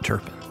Christopher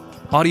Turpin.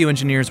 Audio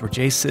engineers were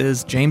Jay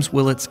Sizz, James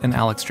Willits, and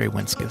Alex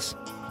Drewinskis.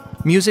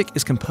 Music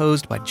is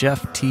composed by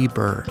Jeff T.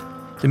 Bird.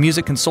 The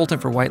music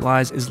consultant for White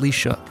Lies is Lee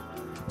Shook.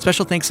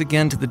 Special thanks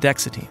again to the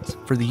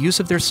Dexatines for the use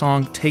of their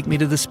song Take Me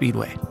to the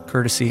Speedway,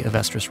 courtesy of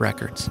Estrus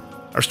Records.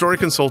 Our story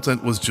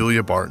consultant was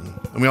Julia Barton,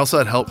 and we also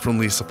had help from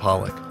Lisa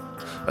Pollack.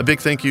 A big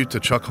thank you to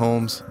Chuck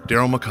Holmes,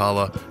 Daryl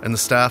McCullough, and the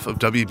staff of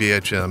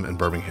WBHM in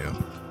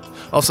Birmingham.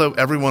 Also,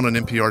 everyone on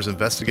NPR's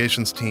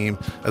investigations team,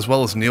 as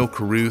well as Neil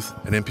Carruth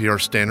and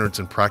NPR Standards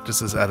and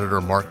Practices editor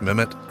Mark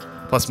Memmott,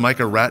 plus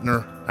Micah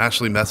Ratner,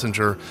 Ashley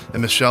Messenger,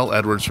 and Michelle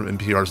Edwards from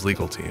NPR's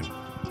legal team.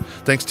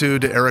 Thanks to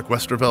Eric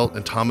Westervelt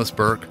and Thomas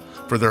Burke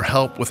for their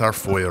help with our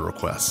FOIA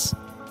requests.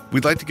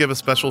 We'd like to give a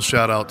special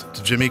shout-out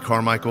to Jimmy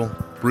Carmichael,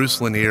 Bruce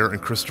Lanier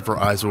and Christopher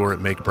Izor at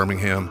Make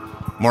Birmingham,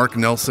 Mark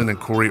Nelson and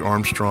Corey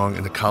Armstrong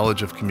in the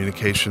College of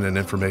Communication and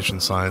Information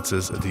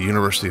Sciences at the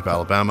University of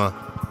Alabama,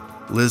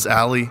 Liz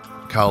Alley,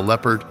 Kyle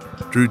Leopard,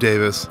 Drew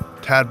Davis,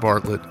 Tad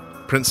Bartlett,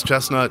 Prince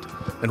Chestnut,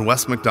 and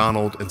Wes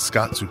McDonald and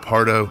Scott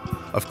Zupardo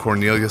of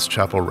Cornelius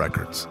Chapel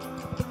Records.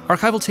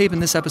 Archival tape in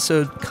this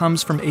episode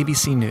comes from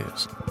ABC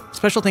News.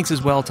 Special thanks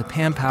as well to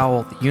Pam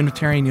Powell, the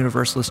Unitarian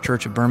Universalist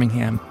Church of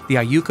Birmingham, the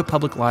Iuka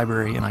Public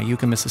Library in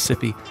Iuka,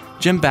 Mississippi,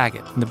 Jim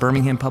Baggett in the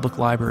Birmingham Public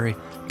Library,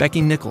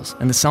 Becky Nichols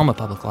in the Selma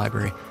Public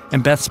Library,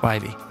 and Beth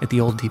Spivey at the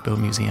Old Depot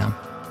Museum.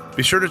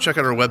 Be sure to check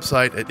out our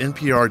website at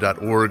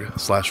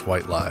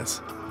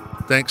npr.org/whitelies.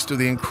 Thanks to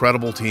the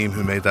incredible team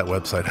who made that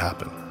website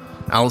happen.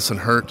 Allison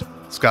Hurt,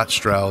 Scott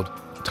Stroud,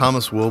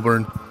 Thomas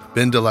Wilburn,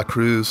 Ben de la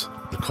Cruz,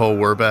 Nicole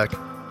Werbeck,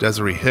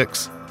 Desiree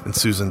Hicks, and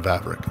Susan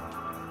Vavrick.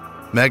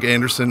 Meg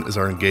Anderson is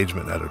our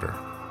engagement editor.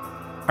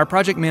 Our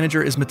project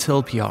manager is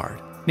Mathilde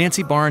Piard.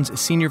 Nancy Barnes is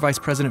Senior Vice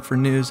President for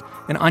News,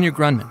 and Anya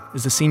Grunman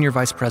is the Senior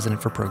Vice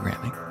President for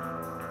Programming.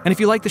 And if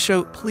you like the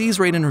show, please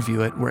rate and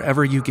review it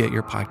wherever you get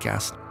your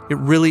podcast. It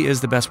really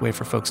is the best way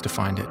for folks to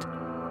find it.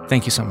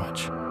 Thank you so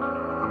much.